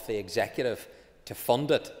willingness of the Executive to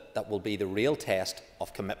fund it that will be the real test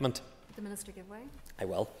of commitment. Would the Minister give way? I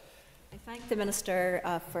will. I thank the Minister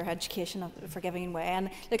for Education for giving way, and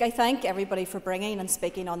I thank everybody for bringing and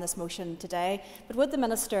speaking on this motion today. But would the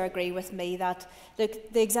Minister agree with me that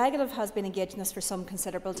the Executive has been engaged in this for some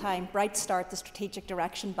considerable time? Bright Start, the strategic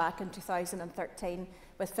direction back in 2013,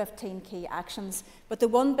 with 15 key actions. But the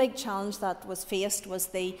one big challenge that was faced was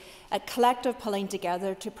the collective pulling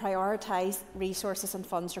together to prioritise resources and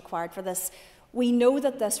funds required for this. We know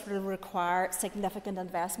that this will require significant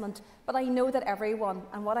investment, but I know that everyone,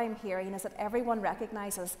 and what I'm hearing is that everyone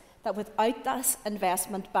recognises that without this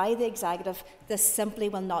investment by the executive, this simply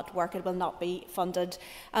will not work, it will not be funded.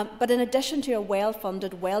 But in addition to a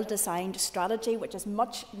well-funded, well-designed strategy, which is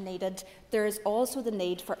much needed, there is also the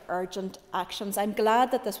need for urgent actions. I'm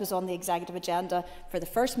glad that this was on the executive agenda for the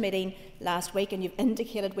first meeting last week, and you've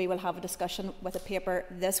indicated we will have a discussion with a paper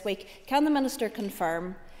this week. Can the Minister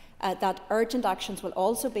confirm that urgent actions will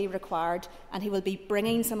also be required, and he will be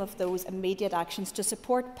bringing some of those immediate actions to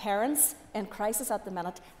support parents in crisis at the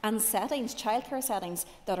minute and settings, childcare settings,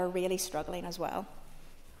 that are really struggling as well?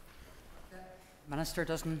 Minister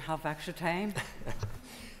doesn't have extra time.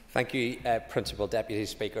 Thank you, Principal Deputy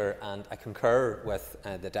Speaker, and I concur with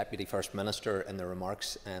the Deputy First Minister in the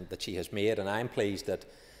remarks that she has made, and I'm pleased that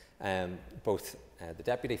both the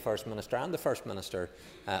Deputy First Minister and the First Minister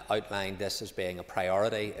outlined this as being a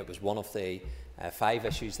priority. It was one of the 5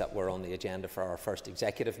 issues that were on the agenda for our first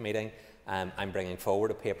executive meeting. I'm bringing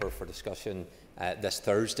forward a paper for discussion this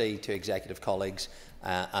Thursday to executive colleagues,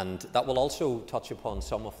 and that will also touch upon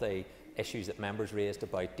some of the issues that members raised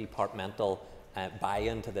about departmental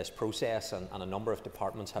buy-in to this process, and a number of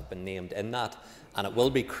departments have been named in that, and it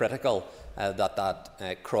will be critical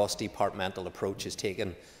that cross-departmental approach is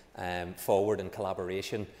taken forward in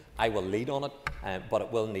collaboration. I will lead on it, but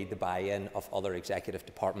it will need the buy-in of other executive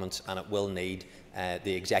departments, and it will need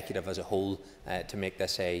the executive as a whole to make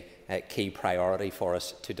this a key priority for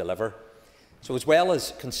us to deliver. So, as well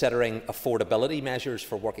as considering affordability measures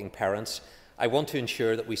for working parents, I want to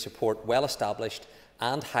ensure that we support well-established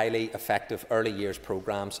and highly effective early years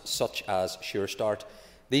programmes such as Sure Start.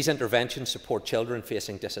 These interventions support children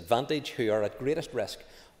facing disadvantage who are at greatest risk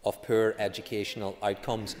of poor educational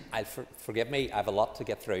outcomes. Forgive me, I have a lot to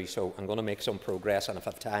get through, so I'm going to make some progress, and if I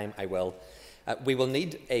have time, I will. We will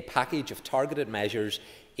need a package of targeted measures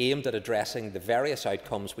aimed at addressing the various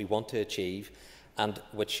outcomes we want to achieve, and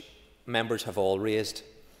which members have all raised.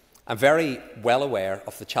 I'm very well aware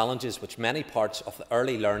of the challenges which many parts of the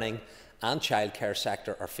early learning and childcare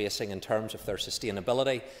sector are facing in terms of their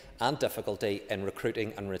sustainability and difficulty in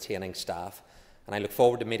recruiting and retaining staff. And I look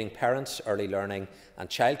forward to meeting parents, early learning and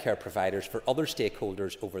childcare providers for other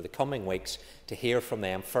stakeholders over the coming weeks to hear from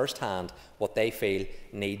them firsthand what they feel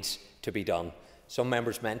needs to be done. Some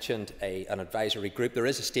members mentioned an advisory group. There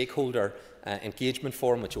is a stakeholder engagement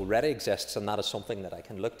forum which already exists, and that is something that I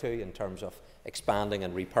can look to in terms of expanding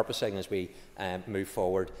and repurposing as we move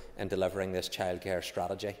forward in delivering this childcare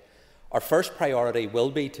strategy. Our first priority will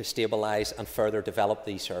be to stabilise and further develop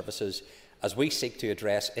these services as we seek to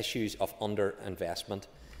address issues of underinvestment.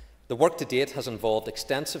 The work to date has involved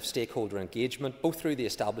extensive stakeholder engagement, both through the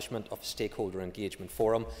establishment of a stakeholder engagement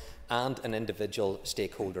forum and in individual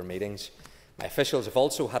stakeholder meetings. My officials have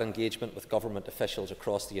also had engagement with government officials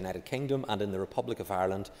across the United Kingdom and in the Republic of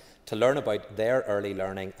Ireland to learn about their early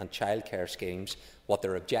learning and childcare schemes, what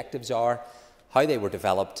their objectives are, how they were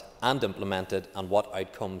developed and implemented, and what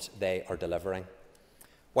outcomes they are delivering.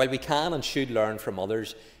 While we can and should learn from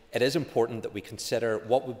others, it is important that we consider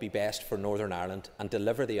what would be best for Northern Ireland and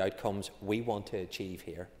deliver the outcomes we want to achieve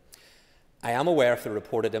here. I am aware of the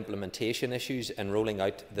reported implementation issues in rolling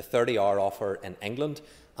out the 30-hour offer in England,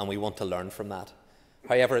 and we want to learn from that.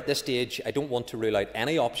 However, at this stage, I don't want to rule out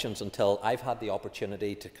any options until I've had the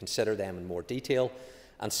opportunity to consider them in more detail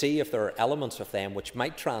and see if there are elements of them which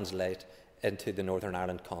might translate into the Northern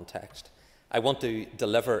Ireland context. I want to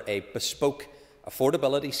deliver a bespoke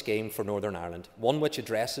affordability scheme for Northern Ireland, one which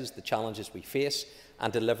addresses the challenges we face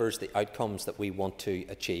and delivers the outcomes that we want to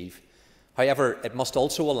achieve. However, it must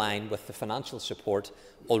also align with the financial support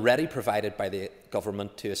already provided by the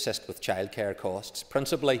Government to assist with childcare costs,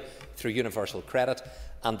 principally through universal credit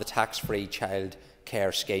and the tax-free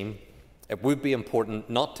childcare scheme. It would be important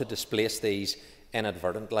not to displace these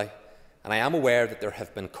inadvertently, and I am aware that there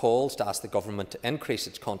have been calls to ask the Government to increase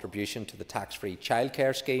its contribution to the tax-free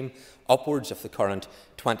childcare scheme upwards of the current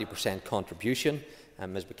 20% contribution.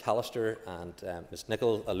 Ms McAllister and Ms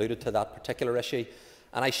Nicholl alluded to that particular issue,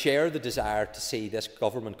 and I share the desire to see this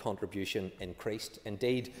Government contribution increased.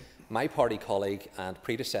 Indeed, my party colleague and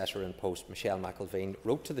predecessor in post, Michelle McIlveen,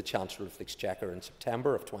 wrote to the Chancellor of the Exchequer in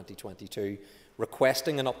September of 2022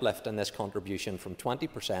 requesting an uplift in this contribution from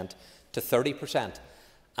 20% to 30%.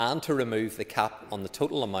 And to remove the cap on the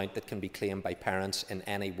total amount that can be claimed by parents in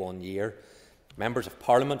any 1 year. Members of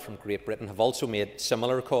Parliament from Great Britain have also made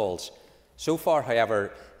similar calls. So far,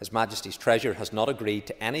 however, His Majesty's Treasurer has not agreed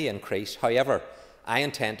to any increase. However, I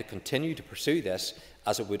intend to continue to pursue this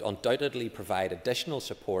as it would undoubtedly provide additional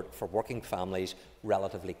support for working families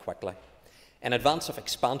relatively quickly. In advance of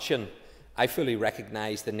expansion, I fully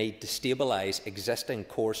recognise the need to stabilise existing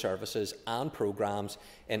core services and programmes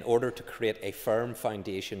in order to create a firm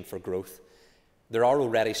foundation for growth. There are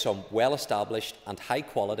already some well-established and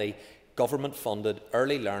high-quality government-funded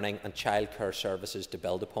early learning and childcare services to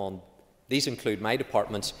build upon. These include my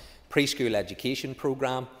department's preschool education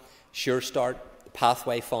programme, Sure Start, the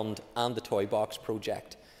Pathway Fund and the Toy Box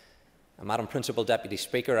project. And Madam Principal Deputy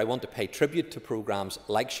Speaker, I want to pay tribute to programmes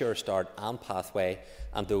like Sure Start and Pathway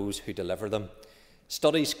and those who deliver them.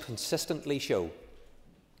 Studies consistently show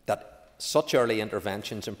that such early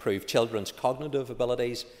interventions improve children's cognitive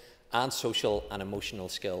abilities and social and emotional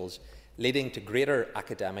skills, leading to greater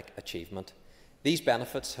academic achievement. These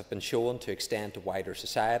benefits have been shown to extend to wider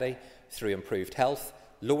society through improved health,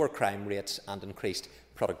 lower crime rates and increased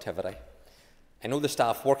productivity. I know the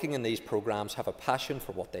staff working in these programmes have a passion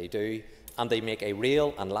for what they do, and they make a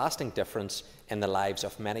real and lasting difference in the lives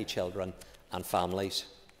of many children and families,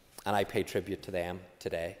 and I pay tribute to them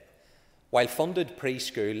today. While funded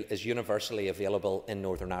preschool is universally available in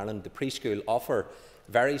Northern Ireland, the preschool offer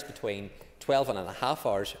varies between 12.5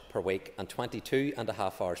 hours per week and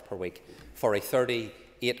 22.5 hours per week for a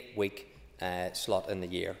 38-week slot in the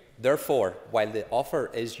year. Therefore, while the offer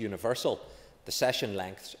is universal, the session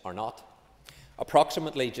lengths are not.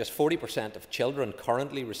 Approximately just 40% of children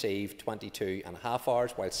currently receive 22.5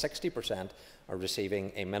 hours, while 60% are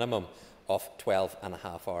receiving a minimum of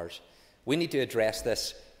 12.5 hours. We need to address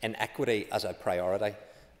this inequity as a priority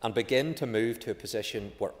and begin to move to a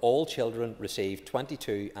position where all children receive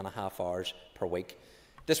 22.5 hours per week.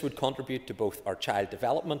 This would contribute to both our child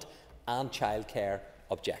development and childcare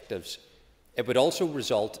objectives. It would also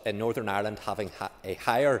result in Northern Ireland having a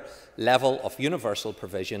higher level of universal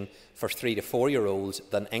provision for 3 to 4-year-olds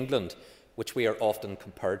than England, which we are often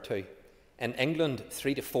compared to. In England,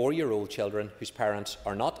 3 to 4-year-old children whose parents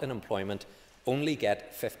are not in employment only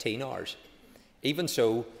get 15 hours. Even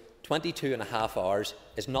so, 22.5 hours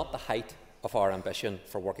is not the height of our ambition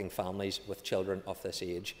for working families with children of this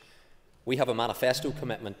age. We have a manifesto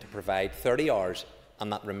commitment to provide 30 hours,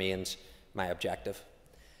 and that remains my objective.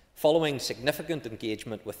 Following significant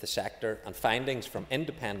engagement with the sector and findings from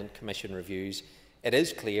independent Commission reviews, it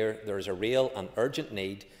is clear there is a real and urgent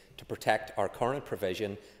need to protect our current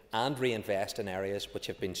provision and reinvest in areas which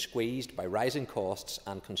have been squeezed by rising costs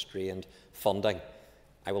and constrained funding.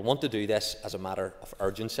 I will want to do this as a matter of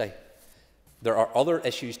urgency. There are other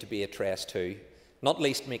issues to be addressed too, not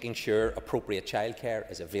least making sure appropriate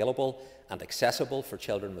childcare is available and accessible for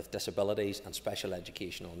children with disabilities and special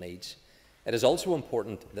educational needs. It is also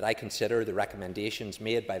important that I consider the recommendations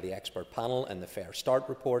made by the expert panel in the Fair Start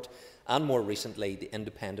report and more recently the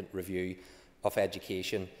independent review of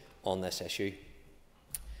education on this issue.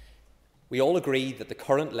 We all agree that the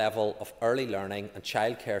current level of early learning and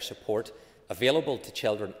childcare support available to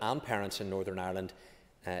children and parents in Northern Ireland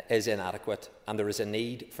is inadequate, and there is a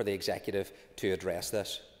need for the Executive to address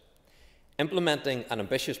this. Implementing an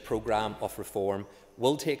ambitious programme of reform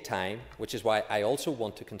will take time, which is why I also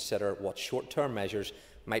want to consider what short-term measures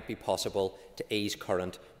might be possible to ease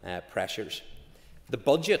current pressures. The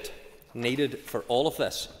budget needed for all of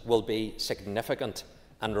this will be significant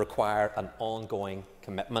and require an ongoing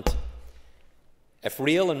commitment. If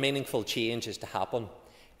real and meaningful change is to happen,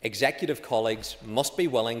 Executive colleagues must be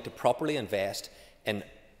willing to properly invest in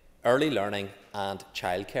early learning and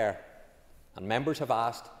childcare. And members have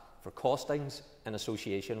asked for costings in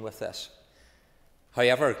association with this.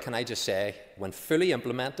 However, can I just say, when fully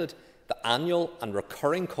implemented, the annual and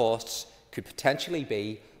recurring costs could potentially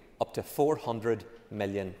be up to £400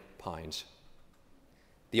 million.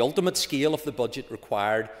 The ultimate scale of the budget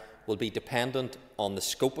required will be dependent on the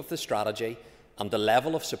scope of the strategy and the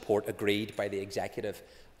level of support agreed by the Executive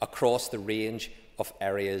across the range of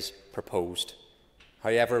areas proposed.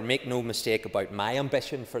 However, make no mistake about my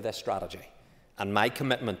ambition for this strategy and my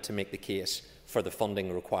commitment to make the case for the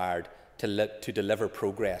funding required to deliver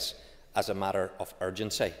progress as a matter of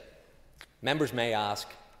urgency. Members may ask,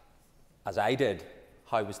 as I did,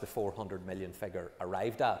 how was the £400 million figure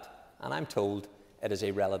arrived at? And I'm told it is a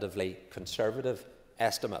relatively conservative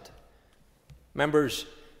estimate. Members,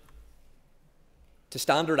 to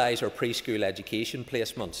standardise our preschool education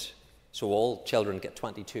placements so all children get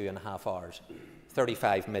 22.5 hours,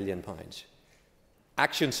 £35 million.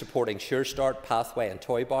 Actions supporting Sure Start, Pathway and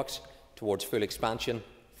Toy Box towards full expansion,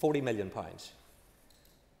 £40 million.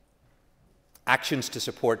 Actions to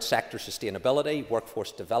support sector sustainability,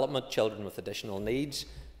 workforce development, children with additional needs,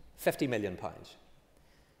 £50 million.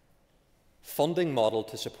 Funding model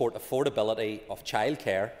to support affordability of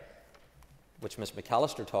childcare, which Ms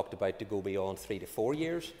McAllister talked about, to go beyond 3 to 4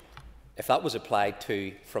 years, if that was applied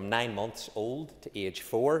to from 9 months old to age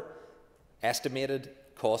 4, estimated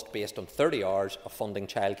cost based on 30 hours of funding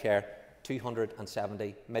childcare,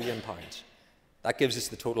 £270 million. That gives us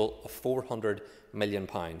the total of £400 million.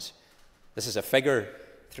 This is a figure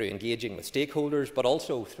through engaging with stakeholders, but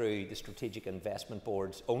also through the Strategic Investment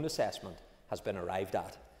Board's own assessment has been arrived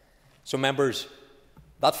at. So, members,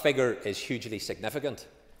 that figure is hugely significant.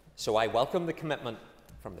 So I welcome the commitment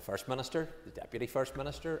from the First Minister, the Deputy First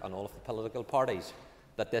Minister and all of the political parties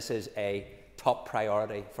that this is a top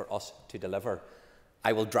priority for us to deliver.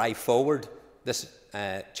 I will drive forward this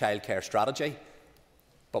childcare strategy,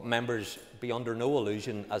 but members, be under no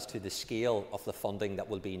illusion as to the scale of the funding that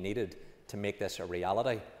will be needed to make this a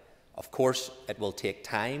reality. Of course, it will take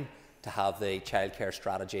time to have the childcare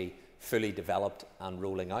strategy fully developed and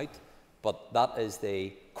rolling out, but that is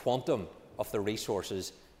the quantum of the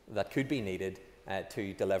resources that could be needed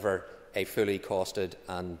to deliver a fully costed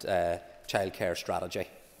and childcare strategy.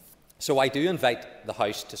 So I do invite the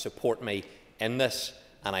House to support me in this,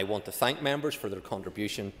 and I want to thank members for their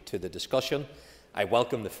contribution to the discussion. I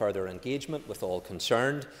welcome the further engagement with all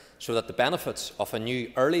concerned so that the benefits of a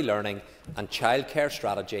new early learning and childcare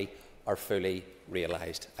strategy are fully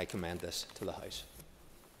realised. I commend this to the House.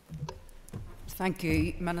 Thank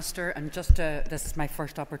you, Minister. And just this is my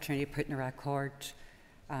first opportunity to put in the record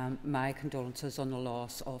my condolences on the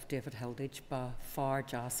loss of David Hilditch by Far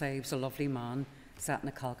Jassy. He was a lovely man, sat in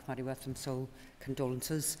the Call Committee with him, so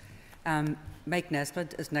condolences. Mike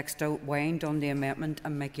Nesbitt is next to wind on the amendment,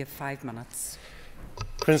 and Mike, you have 5 minutes.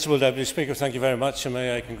 Principal Deputy Speaker, thank you very much, and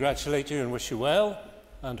may I congratulate you and wish you well,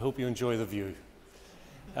 and hope you enjoy the view.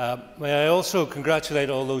 May I also congratulate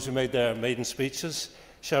all those who made their maiden speeches: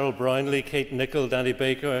 Cheryl Brownlee, Kate Nicholl, Danny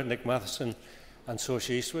Baker, Nick Matheson and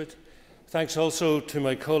Saoirse Eastwood. Thanks also to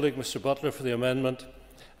my colleague Mr Butler for the amendment,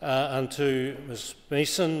 and to Ms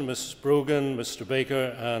Mason, Ms Brogan, Mr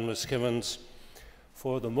Baker and Ms Kimmins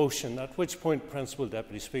for the motion, at which point, Principal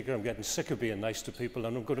Deputy Speaker, I'm getting sick of being nice to people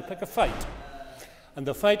and I'm going to pick a fight. And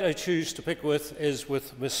the fight I choose to pick with is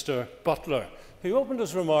with Mr Butler, who opened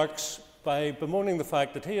his remarks by bemoaning the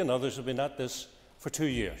fact that he and others have been at this for 2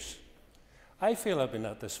 years. I feel I've been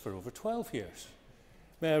at this for over 12 years.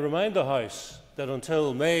 May I remind the House that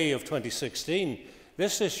until May of 2016,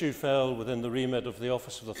 this issue fell within the remit of the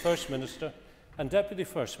Office of the First Minister and Deputy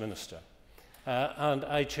First Minister. And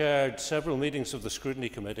I chaired several meetings of the Scrutiny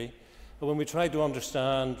Committee when we tried to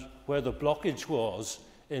understand where the blockage was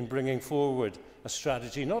in bringing forward a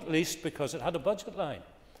strategy, not least because it had a budget line.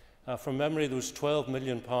 From memory, there was £12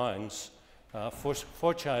 million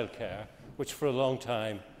for childcare, which for a long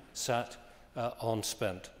time sat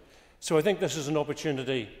unspent. So I think this is an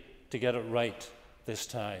opportunity to get it right this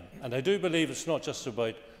time. And I do believe it's not just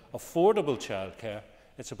about affordable childcare,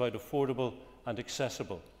 it's about affordable and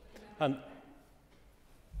accessible. And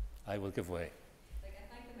I will give way. I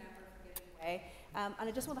thank the member for giving way. And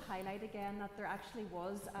I just want to highlight again that there actually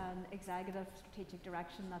was an executive strategic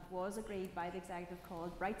direction that was agreed by the executive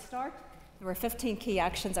called Bright Start. There were 15 key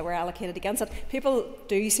actions that were allocated against it. People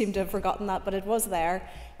do seem to have forgotten that, but it was there.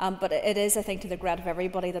 But it is, I think, to the regret of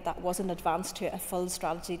everybody that that wasn't advanced to a full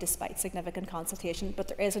strategy despite significant consultation. But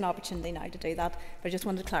there is an opportunity now to do that. But I just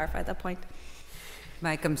wanted to clarify that point.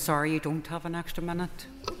 Mike, I'm sorry you don't have an extra minute.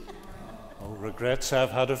 Oh, regrets, I've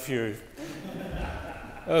had a few.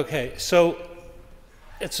 Okay, so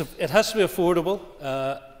it has to be affordable,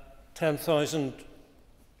 10,000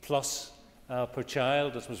 plus per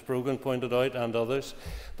child, as Ms Brogan pointed out, and others.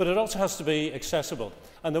 But it also has to be accessible.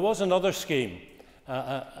 And there was another scheme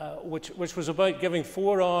which was about giving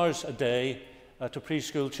 4 hours a day to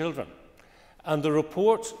preschool children. And the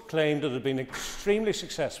report claimed it had been extremely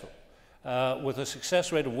successful, with a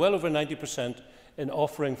success rate of well over 90% in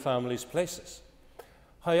offering families places.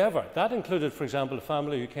 However, that included, for example, a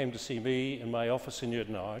family who came to see me in my office in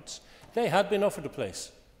Newton Arts. They had been offered a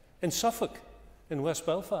place in Suffolk, in West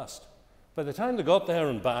Belfast. By the time they got there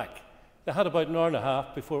and back, they had about an hour and a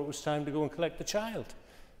half before it was time to go and collect the child.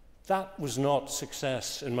 That was not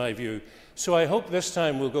success, in my view. So I hope this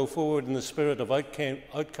time we'll go forward in the spirit of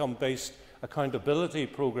outcome-based accountability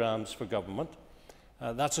programmes for government.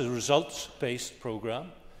 That's a results-based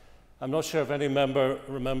programme. I'm not sure if any member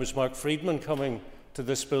remembers Mark Friedman coming to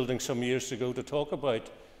this building some years ago to talk about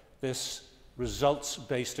this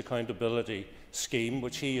results-based accountability scheme,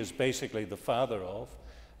 which he is basically the father of.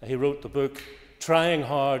 He wrote the book, Trying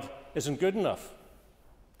Hard Isn't Good Enough.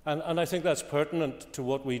 And I think that's pertinent to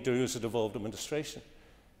what we do as a devolved administration.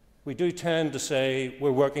 We do tend to say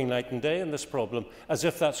we're working night and day on this problem, as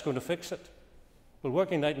if that's going to fix it. Well,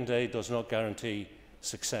 working night and day does not guarantee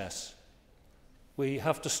success. We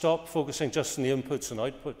have to stop focusing just on the inputs and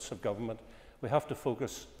outputs of government. We have to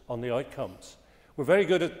focus on the outcomes. We're very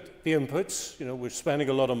good at the inputs. You know, we're spending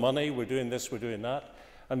a lot of money, we're doing this, we're doing that.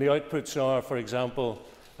 And the outputs are, for example,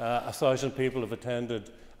 1,000 people have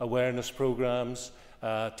attended awareness programs,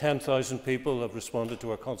 10,000 people have responded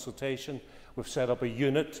to our consultation. We've set up a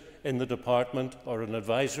unit in the department or an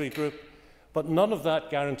advisory group. But none of that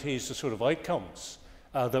guarantees the sort of outcomes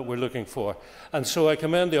that we're looking for. And so I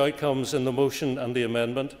commend the outcomes in the motion and the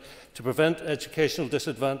amendment to prevent educational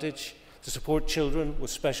disadvantage, to support children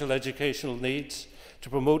with special educational needs, to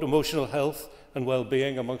promote emotional health and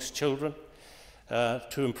well-being amongst children,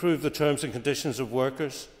 to improve the terms and conditions of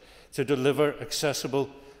workers, to deliver accessible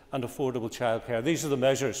and affordable childcare. These are the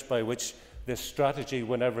measures by which this strategy,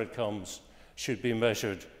 whenever it comes, should be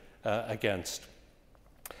measured against.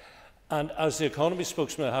 And as the economy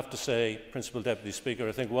spokesman, I have to say, Principal Deputy Speaker,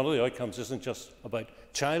 I think one of the outcomes isn't just about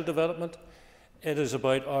child development, it is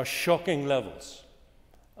about our shocking levels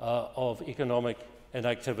of economic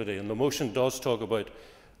inactivity. And the motion does talk about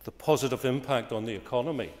the positive impact on the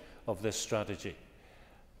economy of this strategy.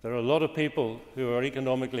 There are a lot of people who are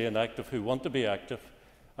economically inactive who want to be active,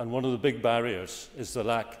 and one of the big barriers is the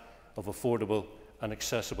lack of affordable and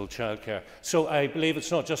accessible childcare. So I believe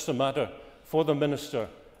it's not just a matter for the Minister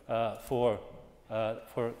for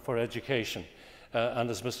Education. And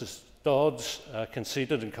as Mrs Dodds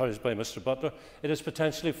conceded, encouraged by Mr Butler, it is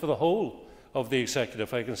potentially for the whole of the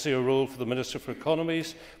Executive. I can see a role for the Minister for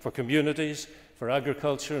Economies, for Communities, for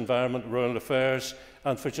Agriculture, Environment, Rural Affairs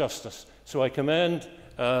and for Justice. So I commend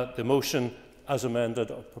the motion as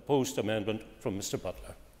amended, or proposed amendment from Mr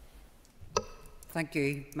Butler. Thank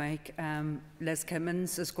you, Mike. Liz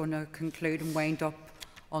Kimmins is going to conclude and wind up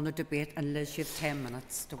on the debate, and Liz, you have 10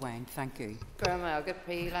 minutes to wind. Thank you.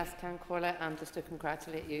 And just to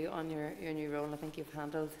congratulate you on your new role. I think you've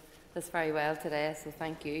handled this very well today, so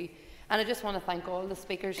thank you. And I just want to thank all the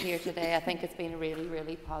speakers here today. I think it's been a really,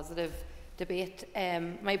 really positive debate.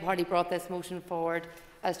 My party brought this motion forward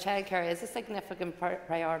as childcare is a significant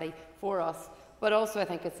priority for us, but also I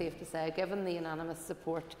think it's safe to say, given the unanimous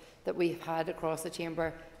support that we've had across the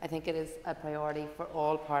chamber, I think it is a priority for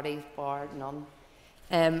all parties, bar none.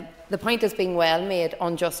 The point is being well made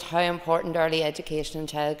on just how important early education and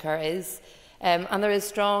childcare is, and there is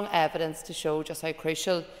strong evidence to show just how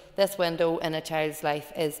crucial this window in a child's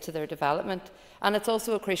life is to their development. And it's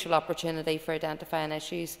also a crucial opportunity for identifying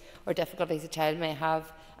issues or difficulties a child may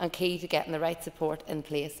have, and key to getting the right support in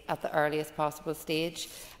place at the earliest possible stage.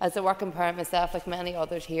 As a working parent myself, like many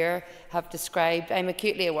others here have described, I'm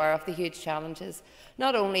acutely aware of the huge challenges,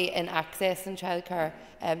 not only in accessing childcare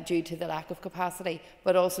due to the lack of capacity,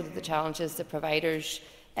 but also to the challenges that providers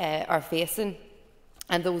are facing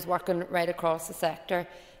and those working right across the sector,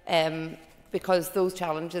 because those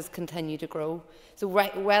challenges continue to grow. So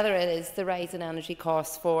whether it is the rise in energy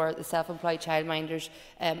costs for the self-employed childminders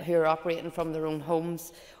who are operating from their own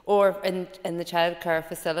homes, or in the childcare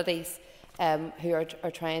facilities who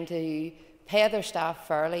are trying to pay their staff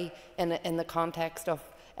fairly in the context of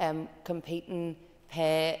competing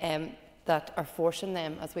pay that are forcing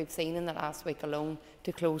them, as we've seen in the last week alone,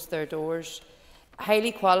 to close their doors.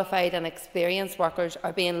 Highly qualified and experienced workers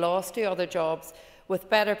are being lost to other jobs with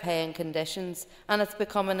better pay and conditions, and it's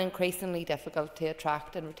becoming increasingly difficult to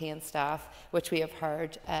attract and retain staff, which we have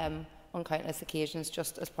heard on countless occasions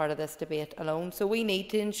just as part of this debate alone. So we need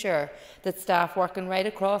to ensure that staff working right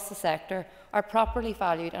across the sector are properly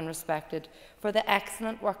valued and respected for the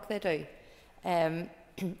excellent work they do,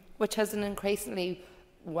 which has an increasingly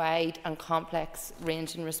wide and complex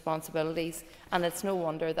range in responsibilities, and it's no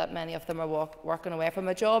wonder that many of them are working away from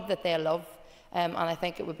a job that they love. And I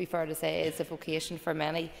think it would be fair to say it's a vocation for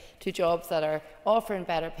many, to jobs that are offering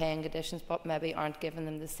better paying conditions but maybe aren't giving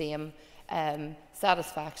them the same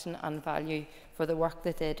satisfaction and value for the work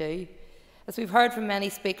that they do. As we've heard from many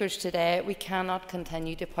speakers today, we cannot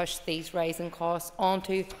continue to push these rising costs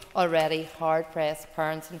onto already hard-pressed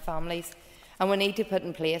parents and families, and we need to put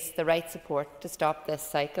in place the right support to stop this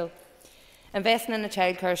cycle. Investing in a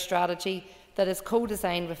childcare strategy that is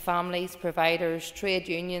co-designed with families, providers, trade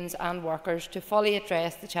unions and workers to fully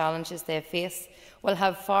address the challenges they face will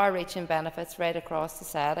have far-reaching benefits right across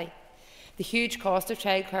society. The huge cost of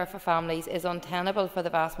childcare for families is untenable for the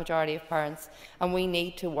vast majority of parents, and we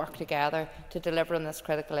need to work together to deliver on this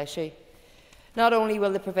critical issue. Not only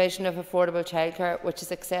will the provision of affordable childcare, which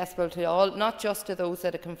is accessible to all, not just to those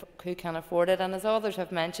who can afford it, and as others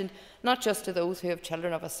have mentioned, not just to those who have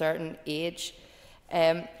children of a certain age,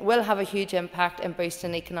 will have a huge impact in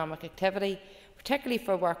boosting economic activity, particularly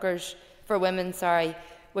for women,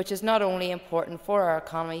 which is not only important for our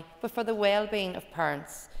economy, but for the well-being of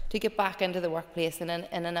parents to get back into the workplace in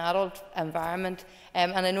an adult environment.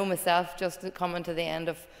 And I know myself, just coming to the end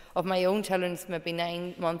of my own children's maybe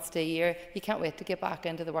 9 months to a year, you can't wait to get back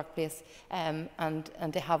into the workplace and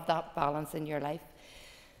to have that balance in your life.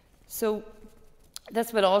 So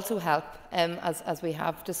this would also help, as we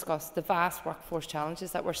have discussed, the vast workforce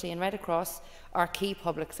challenges that we're seeing right across our key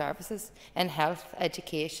public services in health,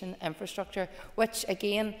 education, infrastructure, which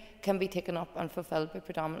again can be taken up and fulfilled by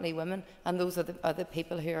predominantly women, and those are the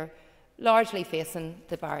people who are largely facing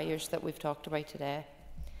the barriers that we've talked about today.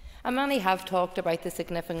 And many have talked about the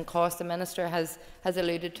significant cost. The Minister has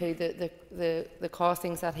alluded to the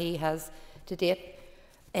costings that he has to date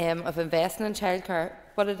of investing in childcare,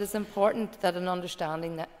 but it is important that an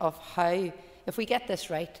understanding of how, if we get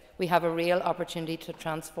this right, we have a real opportunity to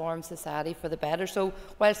transform society for the better. So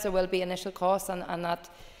whilst there will be initial costs, and that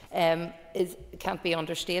can't be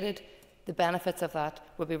understated, the benefits of that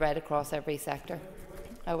will be right across every sector.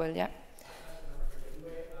 I will, yeah.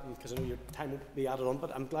 Because I know your time will be added on,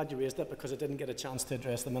 but I'm glad you raised it because I didn't get a chance to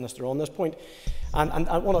address the Minister on this point. And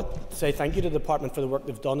I want to say thank you to the Department for the work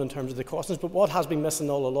they've done in terms of the costings, but what has been missing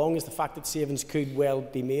all along is the fact that savings could well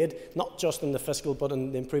be made, not just in the fiscal but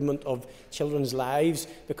in the improvement of children's lives,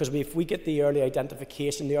 because if we get the early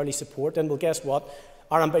identification, the early support, then well, guess what?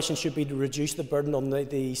 Our ambition should be to reduce the burden on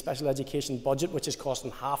the special education budget, which is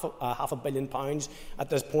costing £500 million at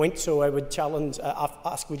this point. So I would challenge,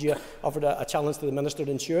 ask, would you offer a challenge to the Minister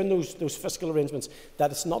to ensure in those fiscal arrangements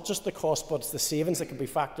that it's not just the cost, but it's the savings that can be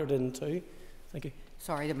factored in too? Thank you.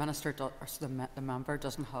 Sorry, the Minister, the member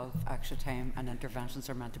doesn't have extra time, and interventions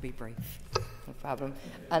are meant to be brief. No problem.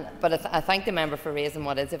 But I thank the member for raising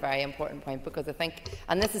what is a very important point, because I think,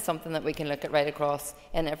 and this is something that we can look at right across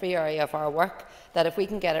in every area of our work, that if we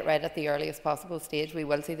can get it right at the earliest possible stage, we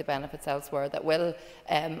will see the benefits elsewhere that will,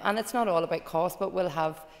 and it's not all about cost, but will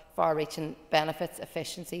have far-reaching benefits,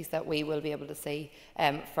 efficiencies that we will be able to see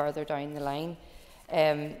further down the line.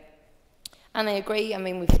 And I agree, I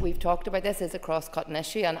mean, we've talked about this as a cross-cutting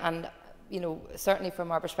issue, and you know, certainly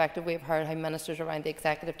from our perspective, we've heard how ministers around the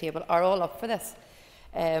executive table are all up for this.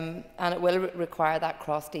 And it will require that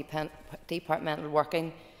cross-departmental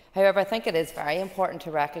working. However, I think it is very important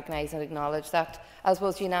to recognise and acknowledge that, as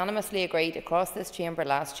was unanimously agreed across this chamber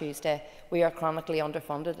last Tuesday, we are chronically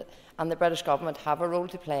underfunded, and the British Government have a role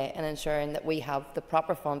to play in ensuring that we have the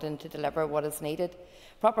proper funding to deliver what is needed.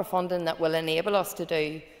 Proper funding that will enable us to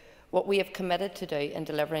do what we have committed to do in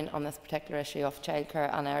delivering on this particular issue of childcare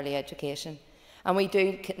and early education. And we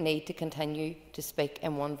do need to continue to speak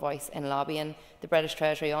in one voice in lobbying the British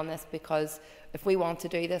Treasury on this, because if we want to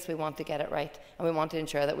do this, we want to get it right, and we want to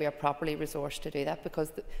ensure that we are properly resourced to do that,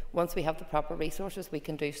 because once we have the proper resources, we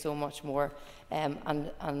can do so much more,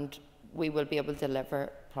 and we will be able to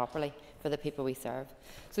deliver properly for the people we serve.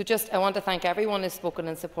 So I want to thank everyone who has spoken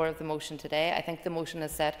in support of the motion today. I think the motion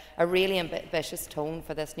has set a really ambitious tone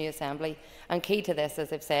for this new Assembly, and key to this,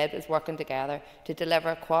 as I've said, is working together to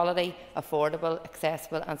deliver quality, affordable,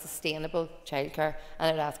 accessible and sustainable childcare,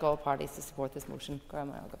 and I'd ask all parties to support this motion.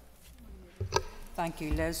 Thank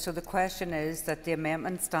you, Liz. So the question is that the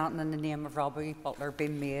amendment standing in the name of Robbie Butler be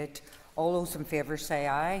made. All those in favour say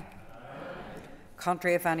aye. Aye.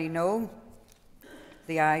 Contrary, if any, no.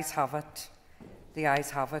 The ayes have it. The ayes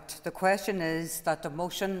have it. The question is that the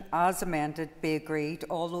motion as amended be agreed.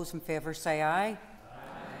 All those in favour say aye. Aye.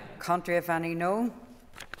 Contrary, if any, no.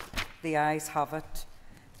 The ayes have it.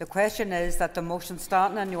 The question is that the motion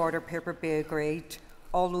standing in the order paper be agreed.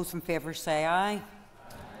 All those in favour say aye. Aye.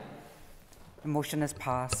 The motion is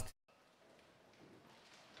passed.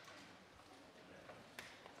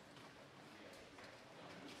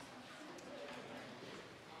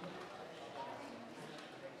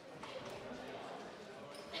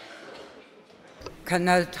 Can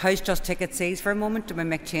the House just take its seats for a moment? Do we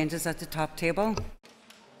make changes at the top table?